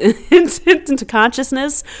into into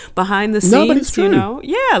consciousness behind the scenes. No, but it's true. You know,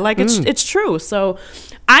 yeah, like it's true. So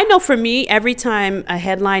I know for me, every time a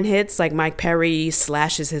headline hits, like Mike Perry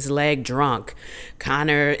slashes his leg drunk,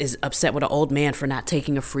 Conor is upset with an old man for not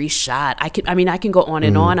taking a free shot. I can go on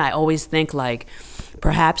and on. I always think like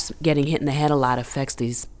perhaps getting hit in the head a lot affects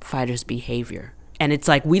these fighters' behavior. And it's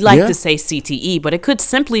like, we like Yeah. to say CTE, but it could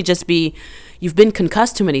simply just be you've been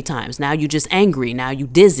concussed too many times. Now you just angry. Now you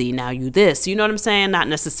dizzy. Now you this. You know what I'm saying? Not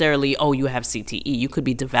necessarily, oh, you have CTE. You could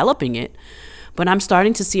be developing it. But I'm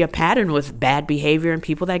starting to see a pattern with bad behavior and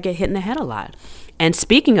people that get hit in the head a lot. And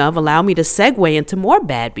speaking of, allow me to segue into more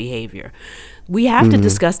bad behavior. We have to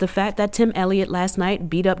discuss the fact that Tim Elliott last night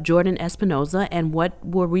beat up Jordan Espinoza, and what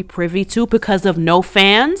were we privy to because of no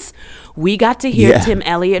fans? We got to hear Tim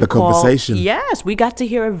Elliott the call. conversation. Yes, we got to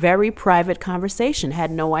hear a very private conversation.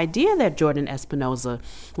 Had no idea that Jordan Espinoza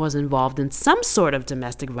was involved in some sort of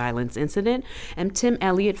domestic violence incident, and Tim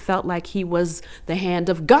Elliott felt like he was the hand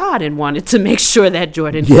of God and wanted to make sure that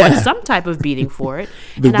Jordan got some type of beating for it.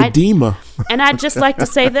 The Redeemer. And I'd just like to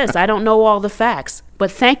say this. I don't know all the facts, but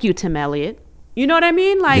thank you, Tim Elliott. You know what I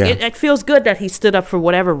mean? Like, Yeah. it feels good that he stood up for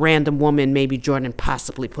whatever random woman maybe Jordan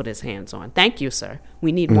possibly put his hands on. Thank you, sir.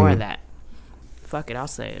 We need more of that. Fuck it, I'll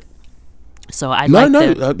say it. So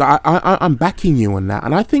I'm backing you on that.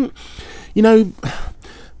 And I think, you know,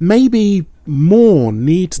 maybe more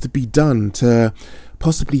needs to be done to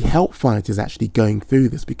possibly help fighters actually going through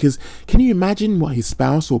this, because can you imagine what his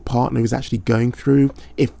spouse or partner is actually going through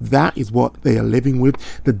if that is what they are living with?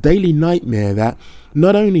 The daily nightmare that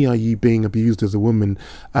not only are you being abused as a woman,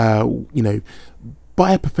 you know,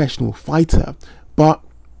 by a professional fighter, but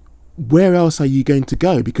where else are you going to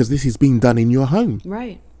go? Because this is being done in your home.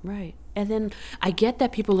 Right. And then I get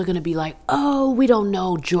that people are going to be like, oh, we don't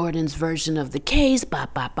know Jordan's version of the case, but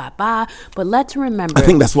let's remember. I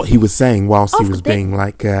think that's what he was saying whilst he was being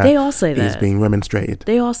like, they all say he was that. being remonstrated.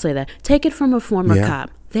 They all say that. Take it from a former cop.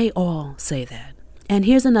 They all say that. And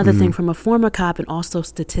here's another thing from a former cop, and also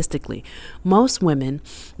statistically. Most women,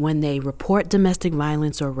 when they report domestic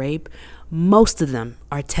violence or rape, most of them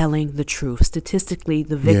are telling the truth. Statistically,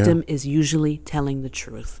 the victim is usually telling the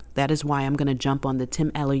truth. That is why I'm going to jump on the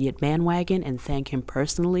Tim Elliott bandwagon and thank him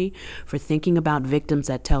personally for thinking about victims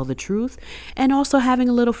that tell the truth, and also having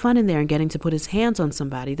a little fun in there and getting to put his hands on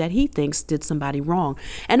somebody that he thinks did somebody wrong.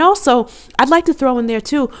 And also, I'd like to throw in there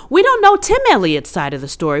too, we don't know Tim Elliott's side of the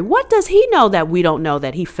story. What does he know that we don't know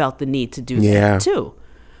that he felt the need to do that too?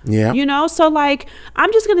 Yeah. You know, so like,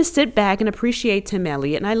 I'm just going to sit back and appreciate Tim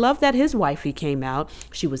Elliott. And I love that his wifey came out.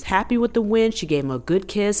 She was happy with the win. She gave him a good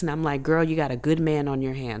kiss. And I'm like, girl, you got a good man on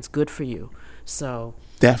your hands. Good for you. So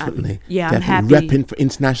Definitely. I'm happy. Repping for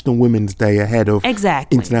International Women's Day ahead of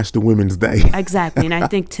International Women's Day. Exactly. And I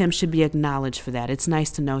think Tim should be acknowledged for that. It's nice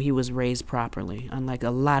to know he was raised properly, unlike a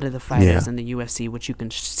lot of the fighters in the UFC, which you can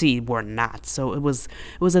see were not. So it was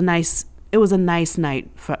a nice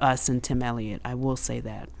night for us and Tim Elliott. I will say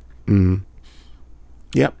that.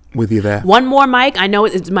 Yep, with you there. One more, Mike. I know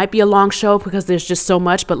it might be a long show because there's just so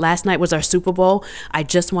much, but last night was our Super Bowl. I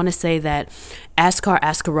just want to say that Askar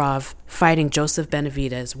Askarov fighting Joseph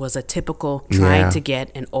Benavidez was a typical trying to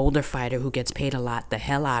get an older fighter who gets paid a lot the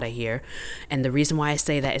hell out of here. And the reason why I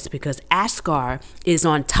say that is because Askar is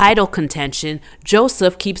on title contention.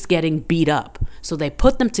 Joseph keeps getting beat up. So they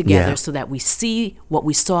put them together so that we see what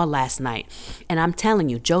we saw last night. And I'm telling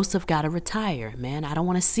you, Joseph got to retire, man. I don't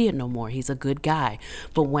want to see it no more. He's a good guy.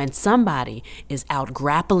 But when somebody is out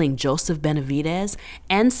grappling Joseph Benavidez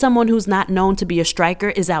and someone who's not known to be a striker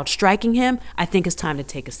is out striking him, I think it's time to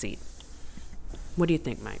take a seat. What do you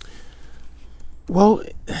think, Mike? Well,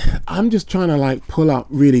 I'm just trying to like pull up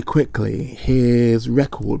really quickly his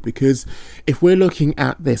record, because if we're looking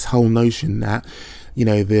at this whole notion that, you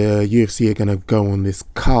know, the UFC are going to go on this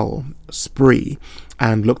cull spree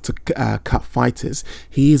and look to cut fighters,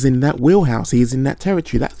 he is in that wheelhouse. He is in that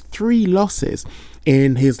territory. That's 3 losses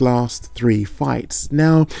in his last 3 fights.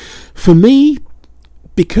 Now, for me,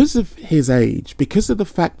 because of his age, because of the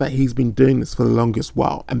fact that he's been doing this for the longest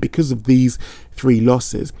while, and because of these 3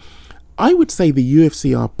 losses, I would say the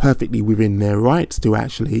UFC are perfectly within their rights to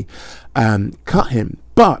actually cut him.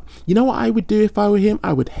 But you know what I would do if I were him?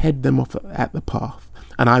 I would head them off at the path.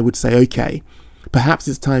 And I would say, okay, perhaps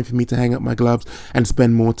it's time for me to hang up my gloves and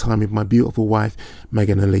spend more time with my beautiful wife,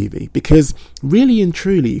 Megan O'Leary. Because really and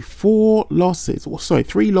truly, 3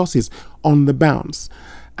 losses on the bounce.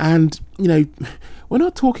 And, you know, we're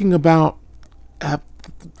not talking about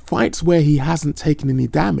fights where he hasn't taken any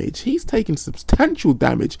damage. He's taken substantial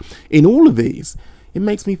damage in all of these. It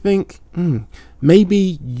makes me think,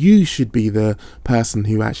 maybe you should be the person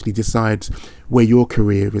who actually decides where your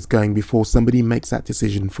career is going before somebody makes that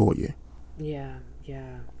decision for you. Yeah.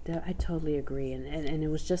 I totally agree. And it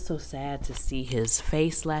was just so sad to see his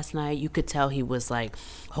face last night. You could tell he was like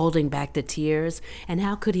holding back the tears. And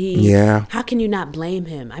how could he? Yeah. How can you not blame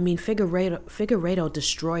him? I mean, Figueiredo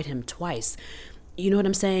destroyed him twice. You know what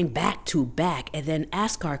I'm saying? Back to back. And then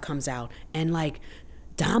Askar comes out and like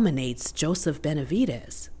dominates Joseph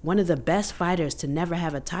Benavidez, one of the best fighters to never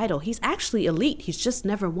have a title. He's actually elite. He's just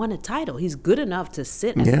never won a title. He's good enough to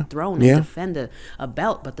sit at the throne and defend a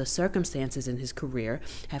belt, but the circumstances in his career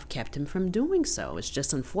have kept him from doing so. It's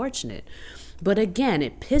just unfortunate. But again,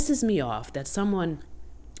 it pisses me off that someone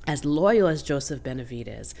as loyal as Joseph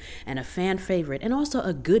Benavidez and a fan favorite and also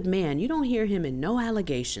a good man, you don't hear him in no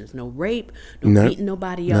allegations, no rape, no beating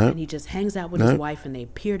nobody up, and he just hangs out with his wife and they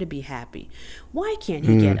appear to be happy. Why can't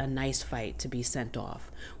he get a nice fight to be sent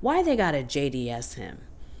off? Why they gotta JDS him?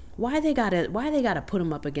 Why they gotta put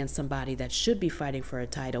him up against somebody that should be fighting for a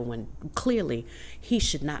title when clearly he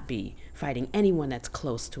should not be fighting anyone that's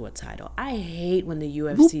close to a title? I hate when the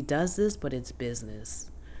UFC does this, but it's business.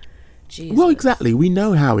 Jesus. Well, exactly. We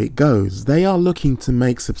know how it goes. They are looking to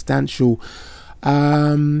make substantial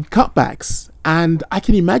cutbacks. And I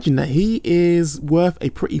can imagine that he is worth a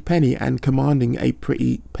pretty penny and commanding a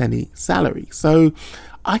pretty penny salary. So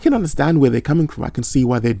I can understand where they're coming from. I can see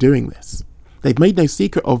why they're doing this. They've made no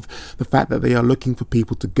secret of the fact that they are looking for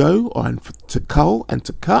people to go and to cull and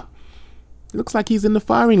to cut. It looks like he's in the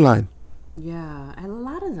firing line. Yeah, a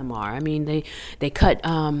lot of them are. I mean, they cut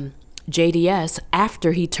JDS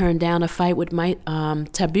after he turned down a fight with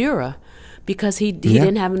Tabura because he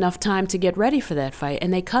didn't have enough time to get ready for that fight,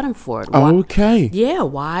 and they cut him for it. Why? Okay. Yeah,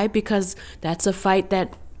 why? Because that's a fight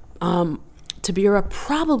that Tabura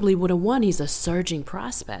probably would have won. He's a surging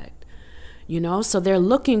prospect, you know? So they're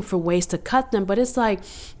looking for ways to cut them, but it's like,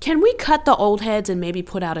 can we cut the old heads and maybe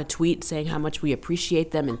put out a tweet saying how much we appreciate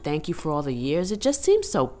them and thank you for all the years? It just seems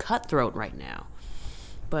so cutthroat right now.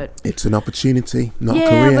 But it's an opportunity, not a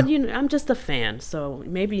career. Yeah, but you know, I'm just a fan, so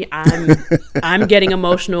maybe I'm getting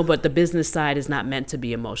emotional, but the business side is not meant to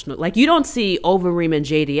be emotional. Like, you don't see Overeem and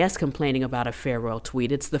JDS complaining about a farewell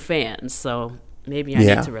tweet. It's the fans, so maybe I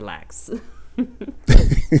need to relax.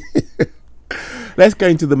 Let's go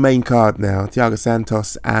into the main card now. Thiago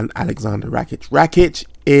Santos and Alexander Rakic. Rakic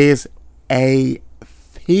is a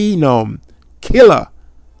phenom, killer.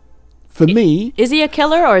 For me, is he a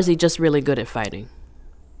killer or is he just really good at fighting?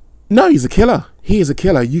 No, he's a killer. He is a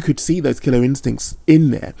killer. You could see those killer instincts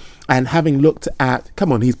in there. And having looked at,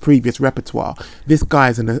 his previous repertoire, this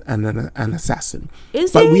guy's an assassin.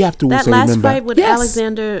 Is but he? We have to also remember. That last fight with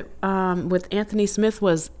Alexander, with Anthony Smith,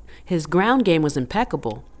 his ground game was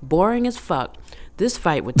impeccable. Boring as fuck. This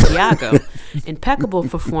fight with Thiago, impeccable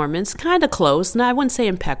performance, kind of close. Now, I wouldn't say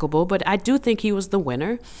impeccable, but I do think he was the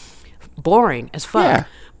winner. Boring as fuck. Yeah.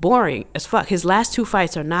 Boring as fuck. His last 2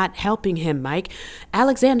 fights are not helping him, Mike.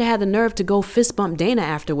 Alexander had the nerve to go fist bump Dana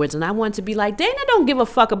afterwards, and I wanted to be like, Dana don't give a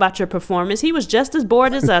fuck about your performance. He was just as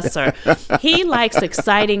bored as us, sir. He likes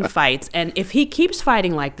exciting fights, and if he keeps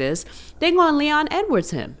fighting like this, they're going to Leon Edwards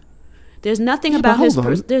him. There's nothing about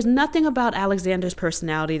there's nothing about Alexander's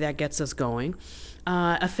personality that gets us going.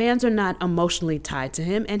 Fans are not emotionally tied to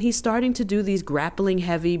him, and he's starting to do these grappling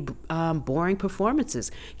heavy, boring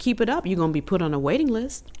performances. Keep it up, you're going to be put on a waiting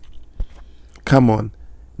list. Come on.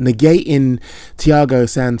 Negating Thiago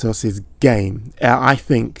Santos's game, I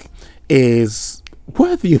think, is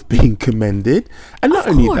worthy of being commended. And not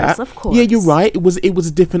only that, yeah, you're right, it was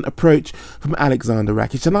a different approach from Alexander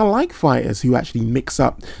Rakic, and I like fighters who actually mix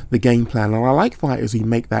up the game plan, and I like fighters who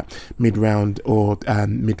make that mid-round or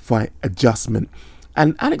mid-fight adjustment.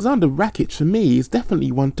 And Alexander Rakic, for me, is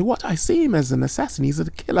definitely one to watch. I see him as an assassin. He's a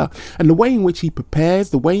killer. And the way in which he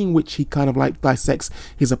prepares, the way in which he kind of like dissects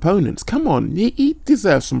his opponents, come on, he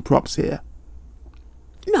deserves some props here.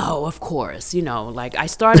 No, of course. You know, like I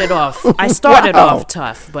started off off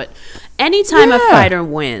tough, but anytime a fighter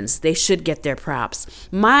wins, they should get their props.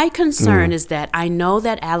 My concern is that I know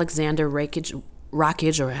that Alexander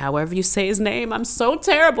Rakic, or however you say his name, I'm so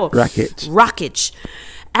terrible. Rakic.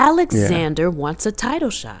 Alexander wants a title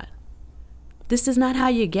shot. this is not how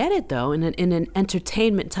you get it, though, in an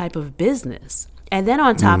entertainment type of business. And then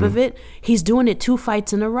on top of it, he's doing it 2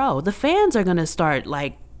 fights in a row. The fans are going to start,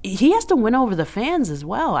 like, he has to win over the fans as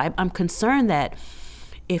well. I'm concerned that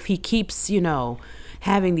if he keeps,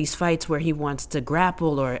 having these fights where he wants to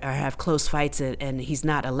grapple or have close fights and he's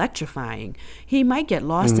not electrifying, he might get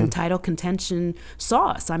lost in title contention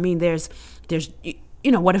sauce. I mean, there's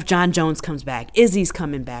what if John Jones comes back? Izzy's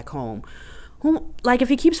coming back home. If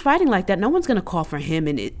he keeps fighting like that, no one's going to call for him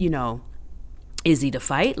and, Izzy to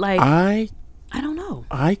fight. Like, I don't know.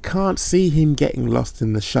 I can't see him getting lost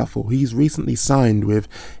in the shuffle. He's recently signed with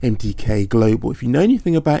MTK Global. If you know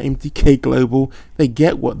anything about MTK Global, they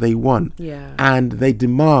get what they want. Yeah. And they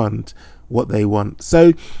demand what they want.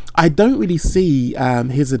 So I don't really see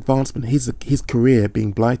his advancement, his career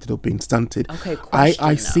being blighted or being stunted. Okay,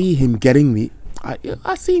 I see him getting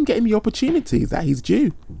I see him getting the opportunities that he's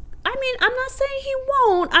due. I mean, I'm not saying he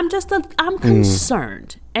won't. I'm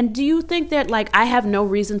concerned. And do you think that, I have no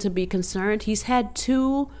reason to be concerned? He's had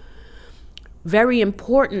 2 very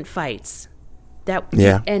important fights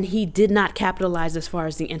and he did not capitalize as far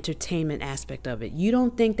as the entertainment aspect of it. You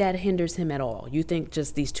don't think that hinders him at all? You think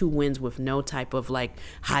just these 2 wins with no type of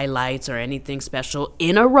highlights or anything special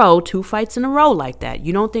in a row, 2 fights in a row like that,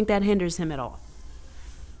 you don't think that hinders him at all?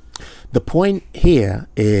 The point here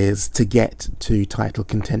is to get to title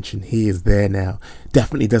contention. He is there now.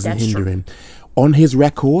 Definitely doesn't hinder him. On his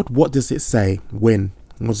record, what does it say? Win.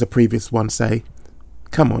 What does the previous one say?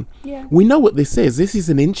 Come on. Yeah. We know what this is. This is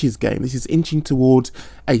an inches game. This is inching towards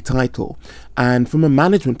a title. And from a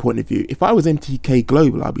management point of view, if I was MTK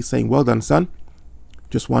Global, I'd be saying, well done, son.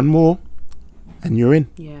 Just one more. And you're in.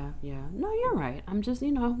 Yeah. No, you're right. I'm just,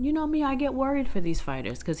 you know me, I get worried for these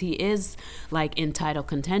fighters because he is in title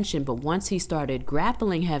contention. But once he started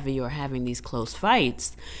grappling heavy or having these close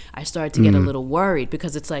fights, I started to get a little worried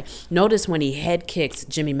because it's notice when he head kicks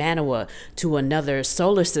Jimmy Manuwa to another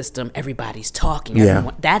solar system, everybody's talking.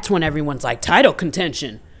 Yeah. That's when everyone's title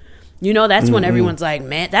contention. That's when everyone's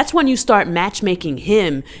man, that's when you start matchmaking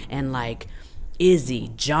him and Izzy,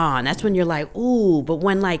 John, that's when you're ooh. But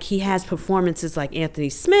when he has performances like Anthony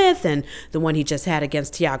Smith and the one he just had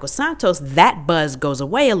against Thiago Santos, that buzz goes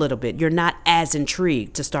away a little bit. You're not as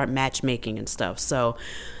intrigued to start matchmaking and stuff. So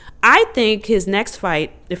I think his next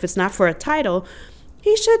fight, if it's not for a title,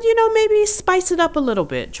 he should, maybe spice it up a little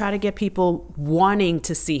bit. Try to get people wanting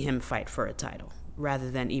to see him fight for a title rather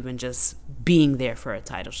than even just being there for a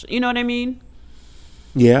title. You know what I mean?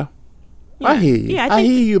 Yeah. Yeah. I hear you. Yeah, I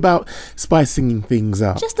hear you about spicing things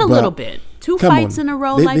up. Just a little bit. 2 fights in a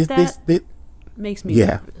row that makes me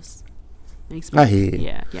nervous. I hear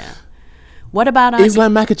you. Yeah. What about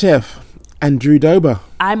Islam Makhachev and Drew Dober?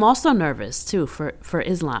 I'm also nervous too for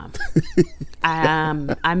Islam.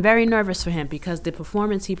 I'm very nervous for him because the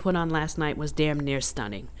performance he put on last night was damn near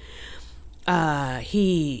stunning.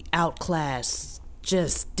 He outclassed,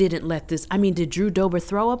 just didn't let this. I mean, did Drew Dober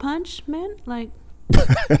throw a punch, man?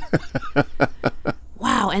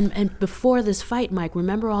 Wow. And before this fight, Mike,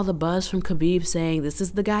 remember all the buzz from Khabib saying, this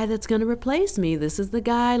is the guy that's going to replace me. This is the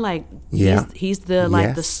guy, he's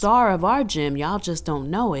the the star of our gym. Y'all just don't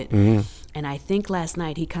know it. Mm-hmm. And I think last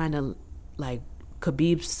night he kind of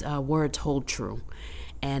Khabib's words hold true.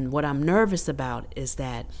 And what I'm nervous about is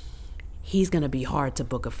that he's going to be hard to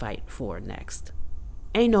book a fight for next.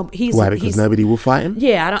 Why? Because nobody will fight him?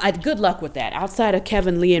 Yeah, good luck with that. Outside of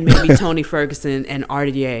Kevin Lee and maybe Tony Ferguson and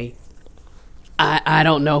RDA, I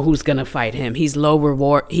don't know who's going to fight him. He's low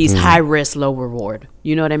reward. He's high risk, low reward.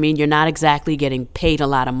 You know what I mean? You're not exactly getting paid a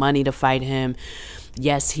lot of money to fight him.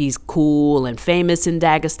 Yes, he's cool and famous in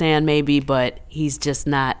Dagestan maybe, but he's just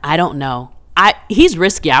not. I don't know. He's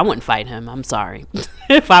risky. I wouldn't fight him. I'm sorry.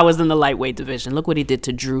 If I was in the lightweight division. Look what he did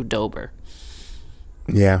to Drew Dober.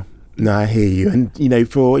 Yeah. No, I hear you. And,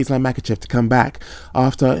 for Islam Makhachev to come back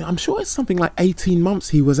after, I'm sure it's something like 18 months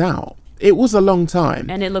he was out. It was a long time.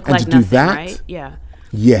 And it looked like nothing, right? Yeah.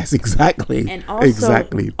 Yes, exactly. And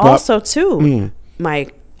also,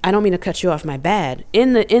 Mike, I don't mean to cut you off, my bad.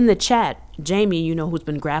 In the chat, Jamie, who's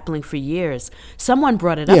been grappling for years, someone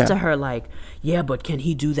brought it up to her but can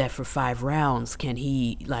he do that for 5 rounds? Can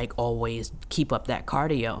he always keep up that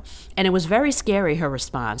cardio? And it was very scary, her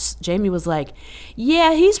response. Jamie was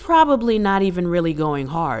he's probably not even really going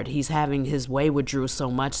hard. He's having his way with Drew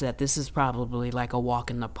so much that this is probably a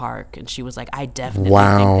walk in the park. And she was I definitely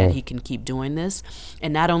think that he can keep doing this.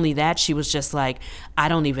 And not only that, she was just I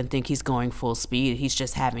don't even think he's going full speed. He's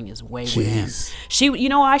just having his way with him. You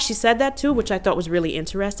know why she said that too? interview, which I thought was really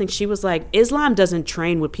interesting. She was like, Islam doesn't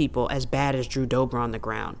train with people as bad as Drew Dober on the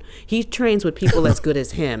ground. He trains with people as good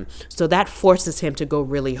as him. So that forces him to go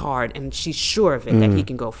really hard. And she's sure of it that he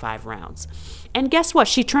can go 5 rounds. And guess what?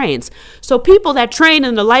 She trains. So people that train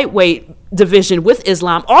in the lightweight division with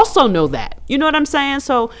Islam also know that. You know what I'm saying?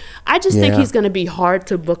 So I just think he's going to be hard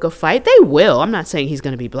to book a fight. They will. I'm not saying he's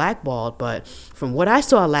going to be blackballed, but from what I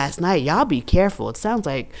saw last night, y'all be careful. It sounds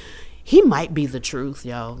like he might be the truth,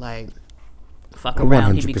 yo. Like, fuck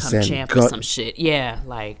around, he become champ or some shit. Yeah,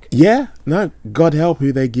 like. Yeah, no, God help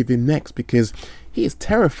who they give him next, because he is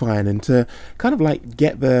terrifying. And to kind of like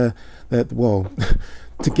get the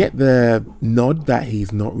to get the nod that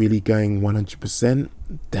he's not really going 100%,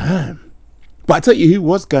 damn. But I tell you who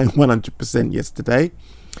was going 100% yesterday.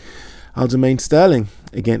 Aljamain Sterling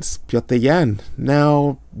against Petr Yan.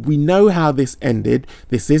 Now, we know how this ended.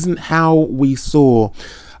 This isn't how we saw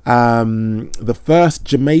the first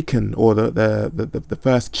Jamaican, or the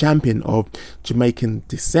first champion of Jamaican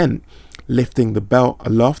descent, lifting the belt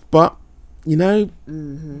aloft. But, you know,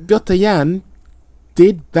 Petr Yan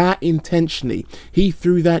did that intentionally. He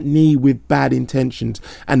threw that knee with bad intentions,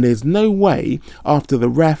 and there's no way, after the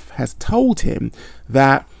ref has told him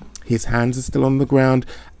that his hands are still on the ground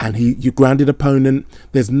and you grounded opponent,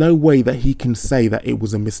 there's no way that he can say that it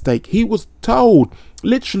was a mistake. He was told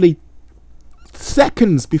literally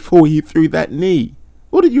seconds before he threw that knee.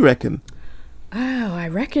 What did you reckon? Oh, I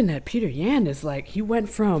reckon that Petr Yan is like, he went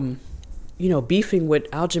from, you know, beefing with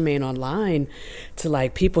Aljamain online to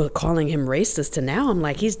like people calling him racist to now I'm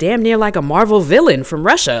like, he's damn near like a Marvel villain from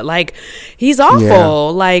Russia. Like, he's awful. Yeah.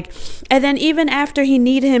 Like, and then even after he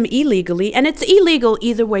kneed him illegally, and it's illegal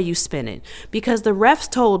either way you spin it, because the refs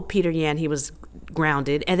told Petr Yan he was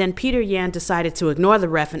grounded, and then Petr Yan decided to ignore the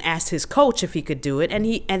ref and asked his coach if he could do it,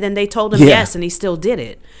 and then they told him yes, and he still did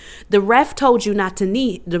it. The ref told you not to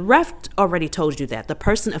knee. The ref already told you that. The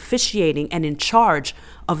person officiating and in charge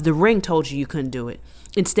of the ring told you couldn't do it.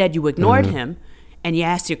 Instead, you ignored him, and you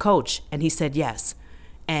asked your coach, and he said yes.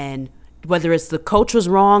 And whether it's the coach was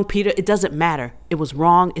wrong, Peter, it doesn't matter. It was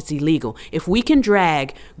wrong. It's illegal. If we can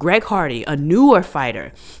drag Greg Hardy, a newer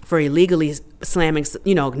fighter, for illegally slamming,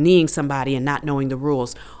 you know, kneeing somebody and not knowing the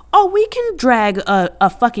rules, we can drag a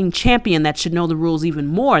fucking champion that should know the rules even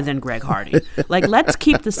more than Greg Hardy. Like, let's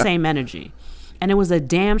keep the same energy. And it was a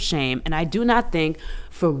damn shame. And I do not think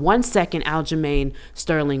for 1 second Aljamain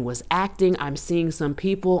Sterling was acting. I'm seeing some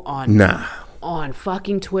people on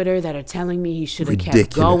fucking Twitter that are telling me he should have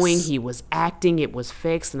kept going. He was acting. It was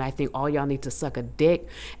fixed. And I think all y'all need to suck a dick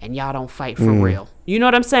and y'all don't fight for real. You know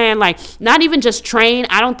what I'm saying? Like, not even just train.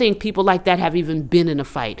 I don't think people like that have even been in a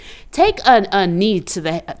fight. Take a knee to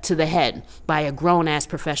the head by a grown-ass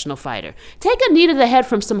professional fighter. Take a knee to the head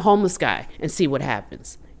from some homeless guy and see what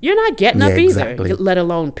happens. You're not getting up either, let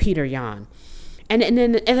alone Petr Yan. And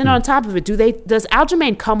then on top of it, does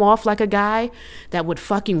Aljamain come off like a guy that would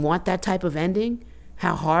fucking want that type of ending?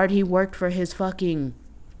 How hard he worked for his fucking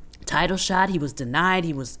title shot. He was denied.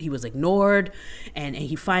 He was ignored, and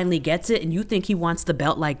he finally gets it. And you think he wants the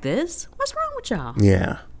belt like this? What's wrong with y'all?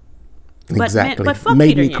 Yeah, exactly. But fuck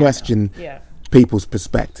made Petr me Yan, question people's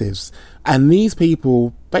perspectives. And these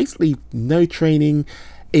people basically no training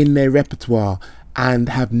in their repertoire, and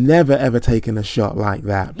have never ever taken a shot like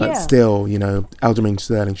that, but still, you know, Aljamain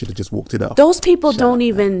Sterling should have just walked it off. Those people don't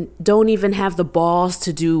even have the balls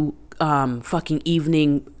to do fucking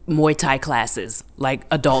evening Muay Thai classes like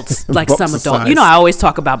adults, like some adults. You know, I always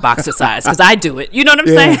talk about boxer size because I do it. You know what I'm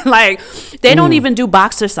saying? Like, they don't even do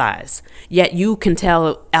boxer size. Yet you can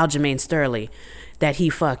tell Aljamain Sterling that he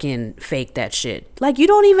fucking faked that shit. Like, you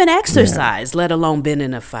don't even exercise, let alone been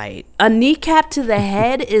in a fight. A kneecap to the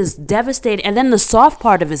head is devastating. And then the soft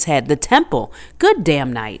part of his head, the temple. Good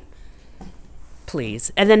damn night.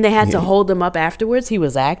 Please. And then they had to hold him up afterwards. He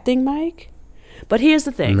was acting, Mike. But here's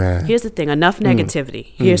the thing. Enough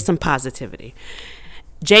negativity. Here's some positivity.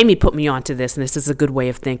 Jamie put me onto this, and this is a good way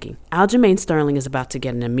of thinking. Aljamain Sterling is about to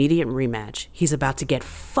get an immediate rematch. He's about to get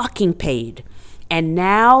fucking paid. And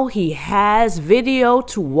now he has video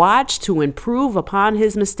to watch to improve upon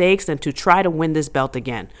his mistakes and to try to win this belt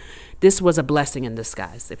again. This was a blessing in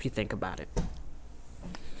disguise, if you think about it.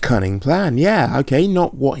 Cunning plan, yeah. Okay,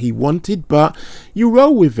 not what he wanted, but you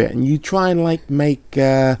roll with it and you try and like make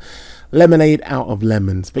lemonade out of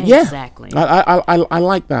lemons. But exactly. I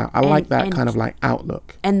like that. I like that kind of like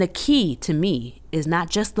outlook. And the key to me is not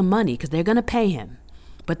just the money, because they're going to pay him.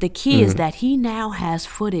 But the key is that he now has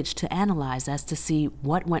footage to analyze as to see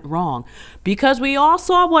what went wrong. Because we all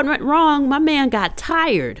saw what went wrong. My man got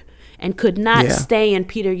tired and could not stay in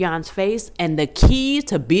Petr Yan's face. And the key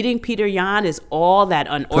to beating Petr Yan is all that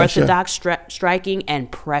unorthodox striking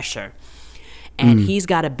and pressure. And he's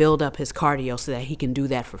got to build up his cardio so that he can do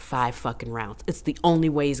that for 5 fucking rounds. It's the only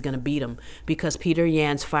way he's going to beat him, because Peter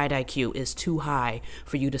Yan's fight IQ is too high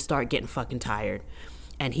for you to start getting fucking tired.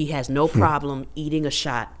 And he has no problem eating a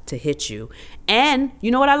shot to hit you. And you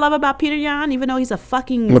know what I love about Peter Yan, even though he's a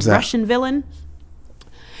fucking Russian villain?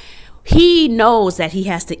 He knows that he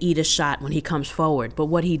has to eat a shot when he comes forward, but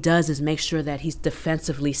what he does is make sure that he's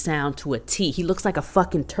defensively sound to a T. He looks like a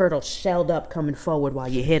fucking turtle shelled up coming forward while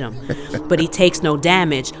you hit him, but he takes no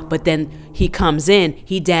damage. But then he comes in,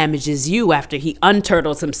 he damages you after he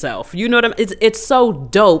unturtles himself. You know what I mean? It's so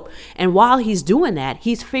dope. And while he's doing that,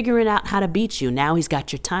 he's figuring out how to beat you. Now he's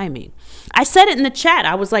got your timing. I said it in the chat.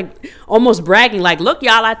 I was like almost bragging, like, look,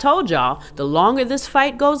 y'all, I told y'all, the longer this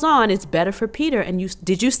fight goes on, it's better for Peter. And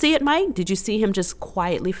did you see it, Mike? Did you see him just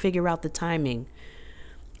quietly figure out the timing?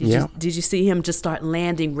 Did you see him just start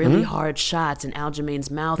landing really hard shots, and Aljamain's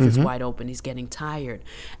mouth is wide open? He's getting tired.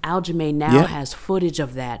 Aljamain now has footage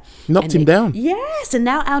of that. Knocked him down. Yes, and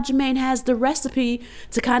now Aljamain has the recipe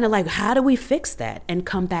to kind of like, how do we fix that and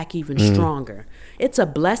come back even stronger? It's a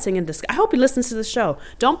blessing in disguise. I hope he listens to the show.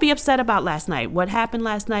 Don't be upset about last night. What happened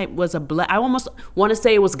last night was I almost want to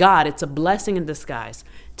say it was God. It's a blessing in disguise.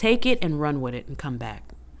 Take it and run with it and come back.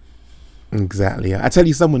 Exactly. I tell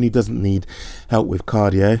you, someone who doesn't need help with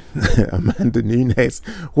cardio, Amanda Nunes.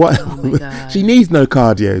 What? Oh she needs no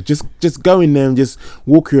cardio. Just go in there and just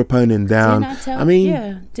walk your opponent down.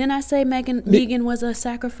 Didn't I say Megan was a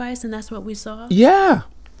sacrifice, and that's what we saw? Yeah.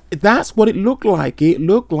 That's what it looked like. It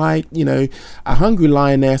looked like, a hungry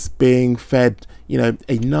lioness being fed,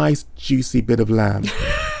 a nice juicy bit of lamb.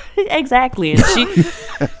 Exactly. And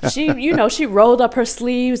she rolled up her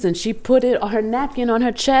sleeves and she put her napkin on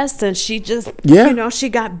her chest, and she just, she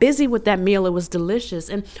got busy with that meal. It was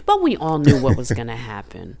delicious. But we all knew what was going to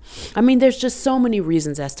happen. I mean, there's just so many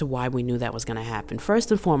reasons as to why we knew that was going to happen.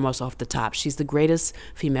 First and foremost, off the top, she's the greatest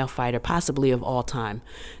female fighter possibly of all time.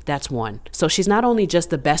 That's one. So she's not only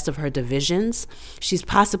just the best of her divisions, she's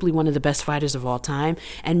possibly one of the best fighters of all time.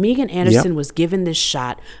 And Megan Anderson was given this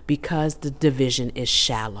shot because the division is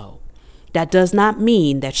shallow. That does not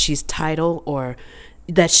mean that she's title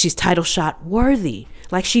shot worthy.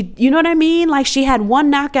 Like you know what I mean? Like she had one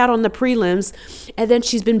knockout on the prelims, and then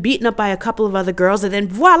she's been beaten up by a couple of other girls, and then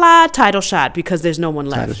voila, title shot because there's no one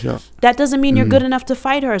left. That doesn't mean you're good enough to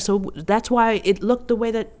fight her. So that's why it looked the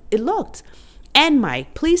way that it looked. And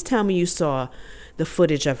Mike, please tell me you saw the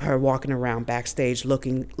footage of her walking around backstage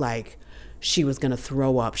looking like she was going to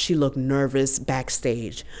throw up. She looked nervous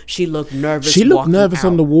backstage. She looked nervous. She looked nervous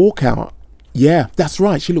on the walkout. Yeah, that's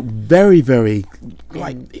right. She looked very, very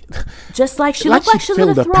just like she looked like she was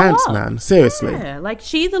going to throw pants, up. Man. Seriously. Yeah, like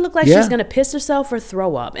she either looked like she was going to piss herself or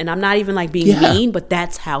throw up. And I'm not even like being mean, but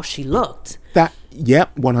that's how she looked.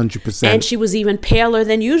 100%. And she was even paler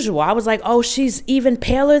than usual. I was like, oh, she's even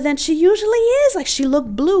paler than she usually is. Like she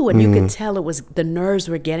looked blue, and you could tell it was the nerves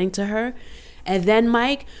were getting to her. And then,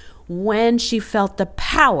 Mike, when she felt the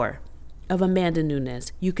power of Amanda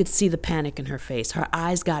Nunes, you could see the panic in her face. Her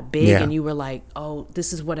eyes got big, and you were like, oh,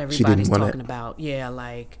 this is what everybody's talking about.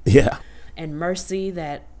 Yeah. And mercy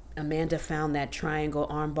that Amanda found that triangle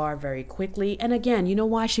armbar very quickly. And again, you know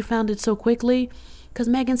why she found it so quickly? Because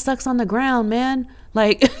Megan sucks on the ground, man.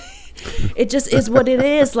 Like, it just is what it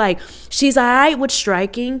is. Like, she's all right with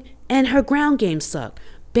striking, and her ground game sucked.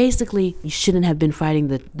 Basically, you shouldn't have been fighting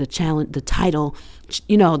the challenge, the title,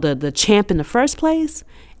 the champ in the first place.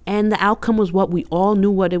 And the outcome was what we all knew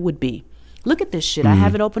what it would be. Look at this shit. I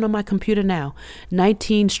have it open on my computer now.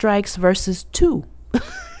 19 strikes versus 2.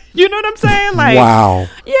 You know what I'm saying? Like, wow.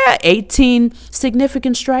 Yeah, 18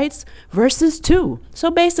 significant strikes versus 2. So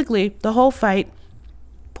basically, the whole fight,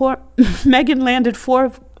 poor Megan landed 4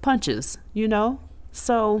 punches,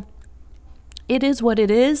 So it is what it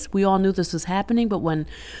is. We all knew this was happening, but when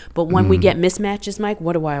we get mismatches, Mike,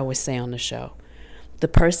 what do I always say on the show? The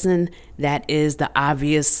person that is the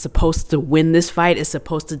obvious supposed to win this fight is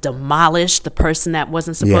supposed to demolish the person that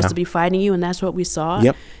wasn't supposed to be fighting you, and that's what we saw.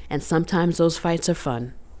 Yep. And sometimes those fights are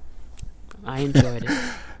fun. I enjoyed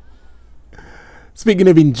it. Speaking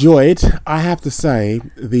of enjoyed, I have to say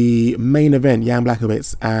the main event, Jan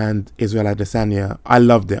Blachowicz and Israel Adesanya, I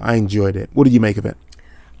loved it. I enjoyed it. What did you make of it?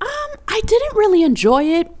 I didn't really enjoy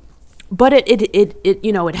it. But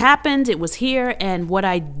it happened. It was here, and what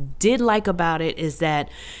I did like about it is that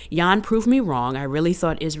Jan proved me wrong. I really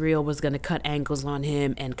thought Israel was going to cut angles on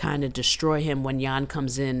him and kind of destroy him when Jan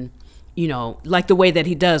comes in, like the way that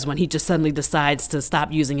he does when he just suddenly decides to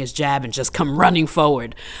stop using his jab and just come running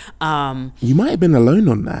forward. You might have been alone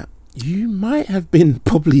on that. You might have been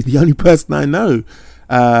probably the only person I know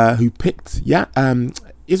who picked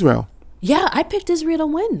Israel. Yeah, I picked Israel to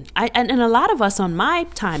win. And a lot of us on my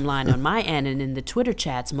timeline, on my end, and in the Twitter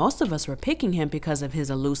chats, most of us were picking him because of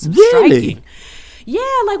his elusive striking. Yeah,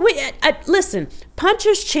 like listen,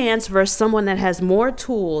 puncher's chance versus someone that has more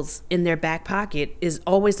tools in their back pocket is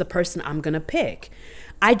always the person I'm gonna pick.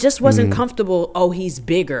 I just wasn't comfortable. Oh, he's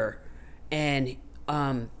bigger, and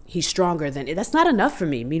he's stronger than. That's not enough for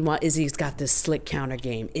me. Meanwhile, Izzy's got this slick counter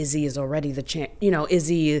game. Izzy is already the champ. You know,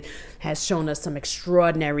 Izzy has shown us some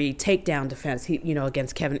extraordinary takedown defense.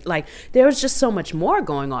 Against Kevin. Like there was just so much more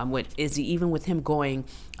going on with Izzy, even with him going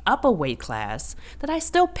up a weight class, that I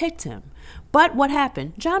still picked him. But what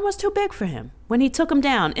happened? John was too big for him. When he took him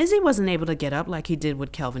down, Izzy wasn't able to get up like he did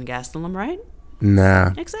with Kelvin Gastelum, right?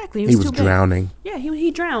 Nah. Exactly. He was too big. drowning. Yeah, he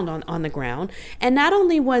drowned on the ground. And not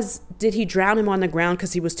only did he drown him on the ground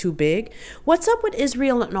because he was too big, what's up with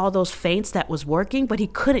Israel and all those feints that was working, but he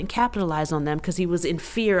couldn't capitalize on them because he was in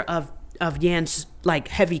fear of Yan's like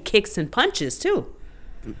heavy kicks and punches too.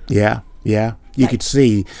 Yeah. You could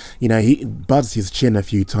see, he buzzed his chin a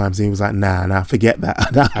few times and he was like, nah, forget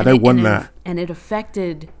that. I don't want that. And it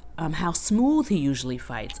affected how smooth he usually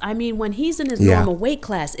fights. I mean, when he's in his normal weight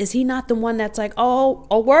class, is he not the one that's like, oh,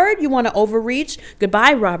 a word? You want to overreach?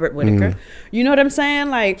 Goodbye, Robert Whittaker. You know what I'm saying?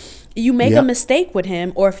 Like, you make a mistake with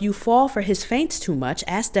him, or if you fall for his feints too much,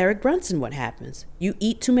 ask Derek Brunson what happens.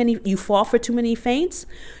 You fall for too many feints,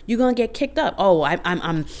 you're gonna get kicked up. Oh,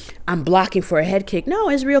 I'm blocking for a head kick. No,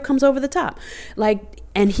 Israel comes over the top.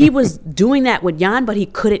 And he was doing that with Yan, but he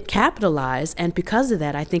couldn't capitalize. And because of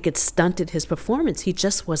that, I think it stunted his performance. He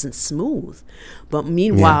just wasn't smooth. But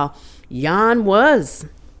meanwhile, Yan was.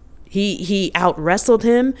 He out-wrestled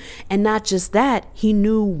him. And not just that, he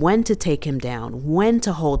knew when to take him down, when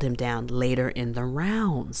to hold him down later in the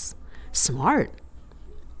rounds. Smart.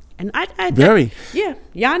 And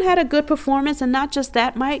Yan had a good performance. And not just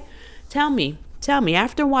that, Mike, tell me,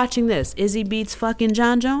 after watching this, Izzy beats fucking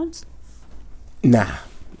John Jones? Nah,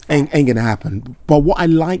 ain't gonna happen. But what I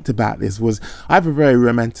liked about this was I have a very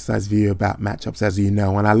romanticized view about matchups, as you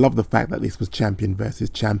know, and I love the fact that this was champion versus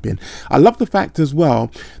champion. I love the fact as well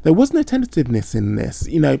there was no tentativeness in this.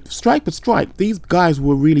 Strike for strike, these guys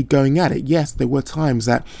were really going at it. Yes, there were times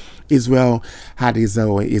that Izzy had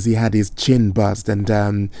his chin buzzed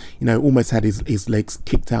and almost had his legs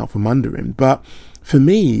kicked out from under him. But for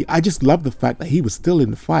me, I just love the fact that he was still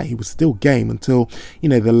in the fight. He was still game until,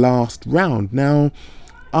 the last round. Now,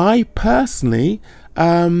 I personally,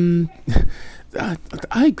 I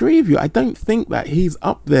agree with you. I don't think that he's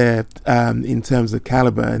up there in terms of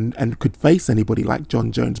caliber and could face anybody like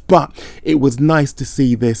John Jones. But it was nice to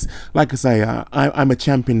see this. Like I say, I'm a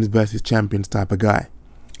champions versus champions type of guy.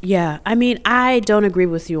 Yeah, I mean, I don't agree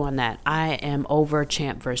with you on that. I am over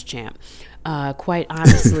champ versus champ. Quite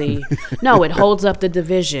honestly, no, it holds up the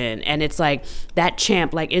division, and it's like that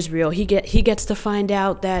champ, like Israel, he gets to find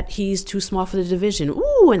out that he's too small for the division.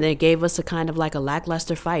 Ooh, and they gave us a kind of like a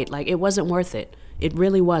lackluster fight. Like it wasn't worth it. It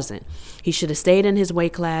really wasn't. He should have stayed in his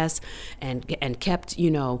weight class and kept,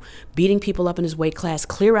 beating people up in his weight class,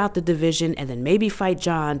 clear out the division, and then maybe fight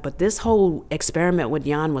John. But this whole experiment with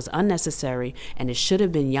Yan was unnecessary, and it should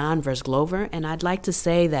have been Yan versus Glover. And I'd like to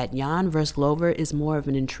say that Yan versus Glover is more of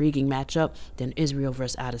an intriguing matchup than Israel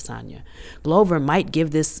versus Adesanya. Glover might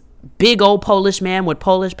give this big old Polish man with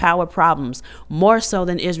Polish power problems more so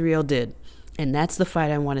than Israel did. And that's the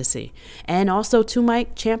fight I want to see. And also, too,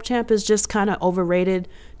 Mike, Champ is just kind of overrated,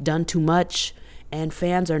 done too much, and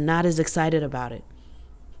fans are not as excited about it.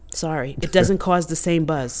 Sorry. It doesn't cause the same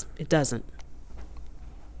buzz. It doesn't.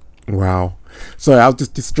 Wow. Sorry, I was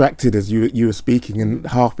just distracted as you were speaking and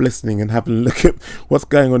half listening and having a look at what's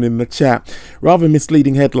going on in the chat. Rather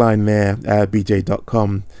misleading headline there,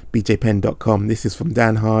 bjpen.com. This is from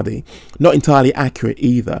Dan Hardy. Not entirely accurate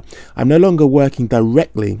either. I'm no longer working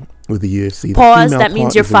directly with the UFC. Pause. That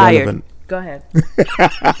means you're fired. Go ahead.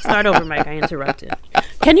 Start over, Mike. I interrupted.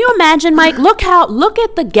 Can you imagine, Mike? Look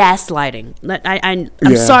at the gaslighting.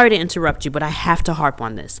 I'm sorry to interrupt you, but I have to harp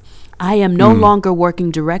on this. I am no longer working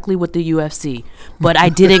directly with the UFC, but I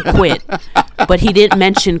didn't quit. But he didn't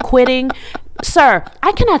mention quitting. Sir,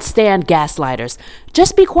 I cannot stand gaslighters.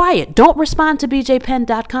 Just be quiet. Don't respond to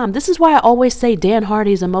bjpen.com. This is why I always say Dan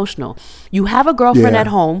Hardy's emotional. You have a girlfriend at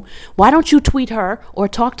home. Why don't you tweet her or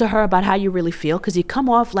talk to her about how you really feel? Because you come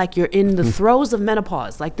off like you're in the throes of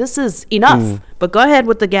menopause. Like, this is enough. But go ahead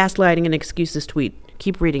with the gaslighting and excuses tweet.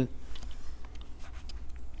 Keep reading.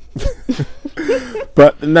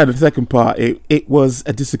 But no, the second part, it was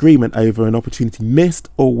a disagreement over an opportunity missed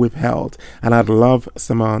or withheld, and I'd love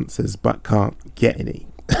some answers but can't get any.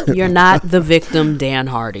 You're not the victim, Dan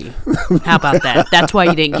Hardy. How about that? That's why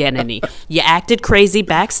you didn't get any. You acted crazy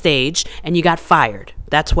backstage and you got fired.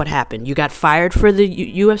 That's what happened. You got fired for the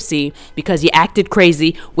UFC because you acted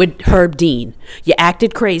crazy with Herb Dean. You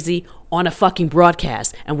acted crazy on a fucking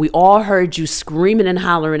broadcast, and we all heard you screaming and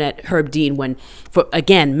hollering at Herb Dean when, for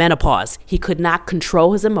again, menopause. He could not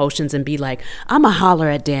control his emotions and be like, I'm a holler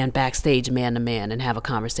at Dan backstage man to man and have a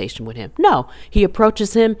conversation with him. No, he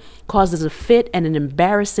approaches him, causes a fit and an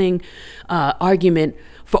embarrassing argument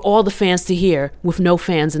for all the fans to hear with no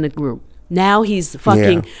fans in the group. Now he's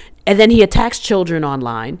fucking... Yeah. And then he attacks children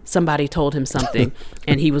online. Somebody told him something,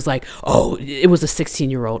 and he was like, oh, it was a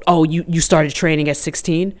 16-year-old. Oh, you started training at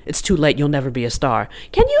 16? It's too late. You'll never be a star.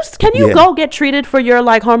 Can you go get treated for your,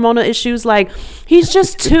 like, hormonal issues? Like, he's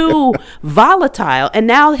just too volatile. And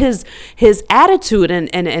now his attitude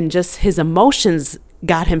and just his emotions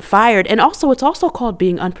got him fired. And also, it's also called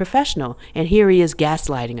being unprofessional. And here he is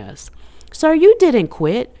gaslighting us. Sir, you didn't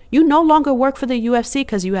quit. You no longer work for the UFC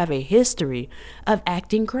because you have a history of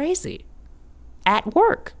acting crazy at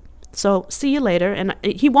work. So see you later. And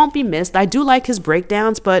he won't be missed. I do like his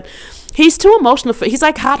breakdowns, but he's too emotional. He's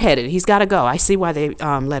like hot-headed. He's got to go. I see why they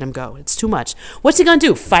let him go. It's too much. What's he going to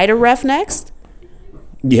do? Fight a ref next?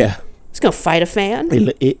 Yeah. He's going to fight a fan?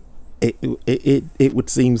 It would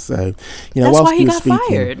seem so. You know, that's why he got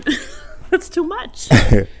fired. That's too much.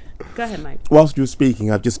 Go ahead, Mike. Whilst you were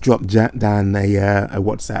speaking, I've just dropped down a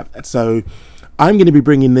WhatsApp. So I'm going to be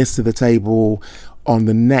bringing this to the table on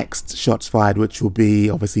the next Shots Fired, which will be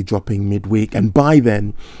obviously dropping midweek. And by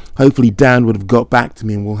then, hopefully Dan would have got back to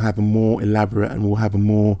me and we'll have a more elaborate and we'll have a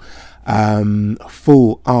more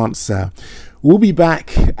full answer. We'll be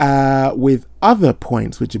back with other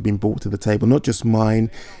points which have been brought to the table, not just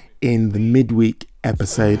mine, in the midweek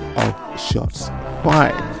episode of Shots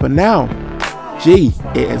Fired. For now, G,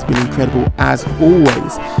 it has been incredible as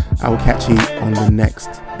always. I will catch you on the next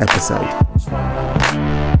episode.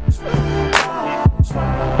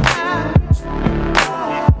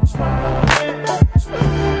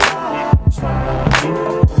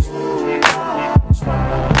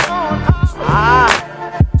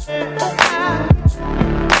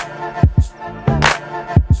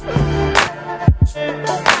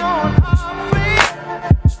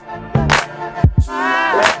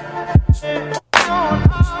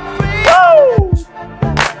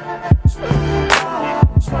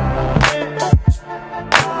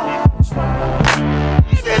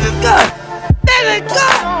 Let it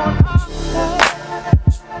go!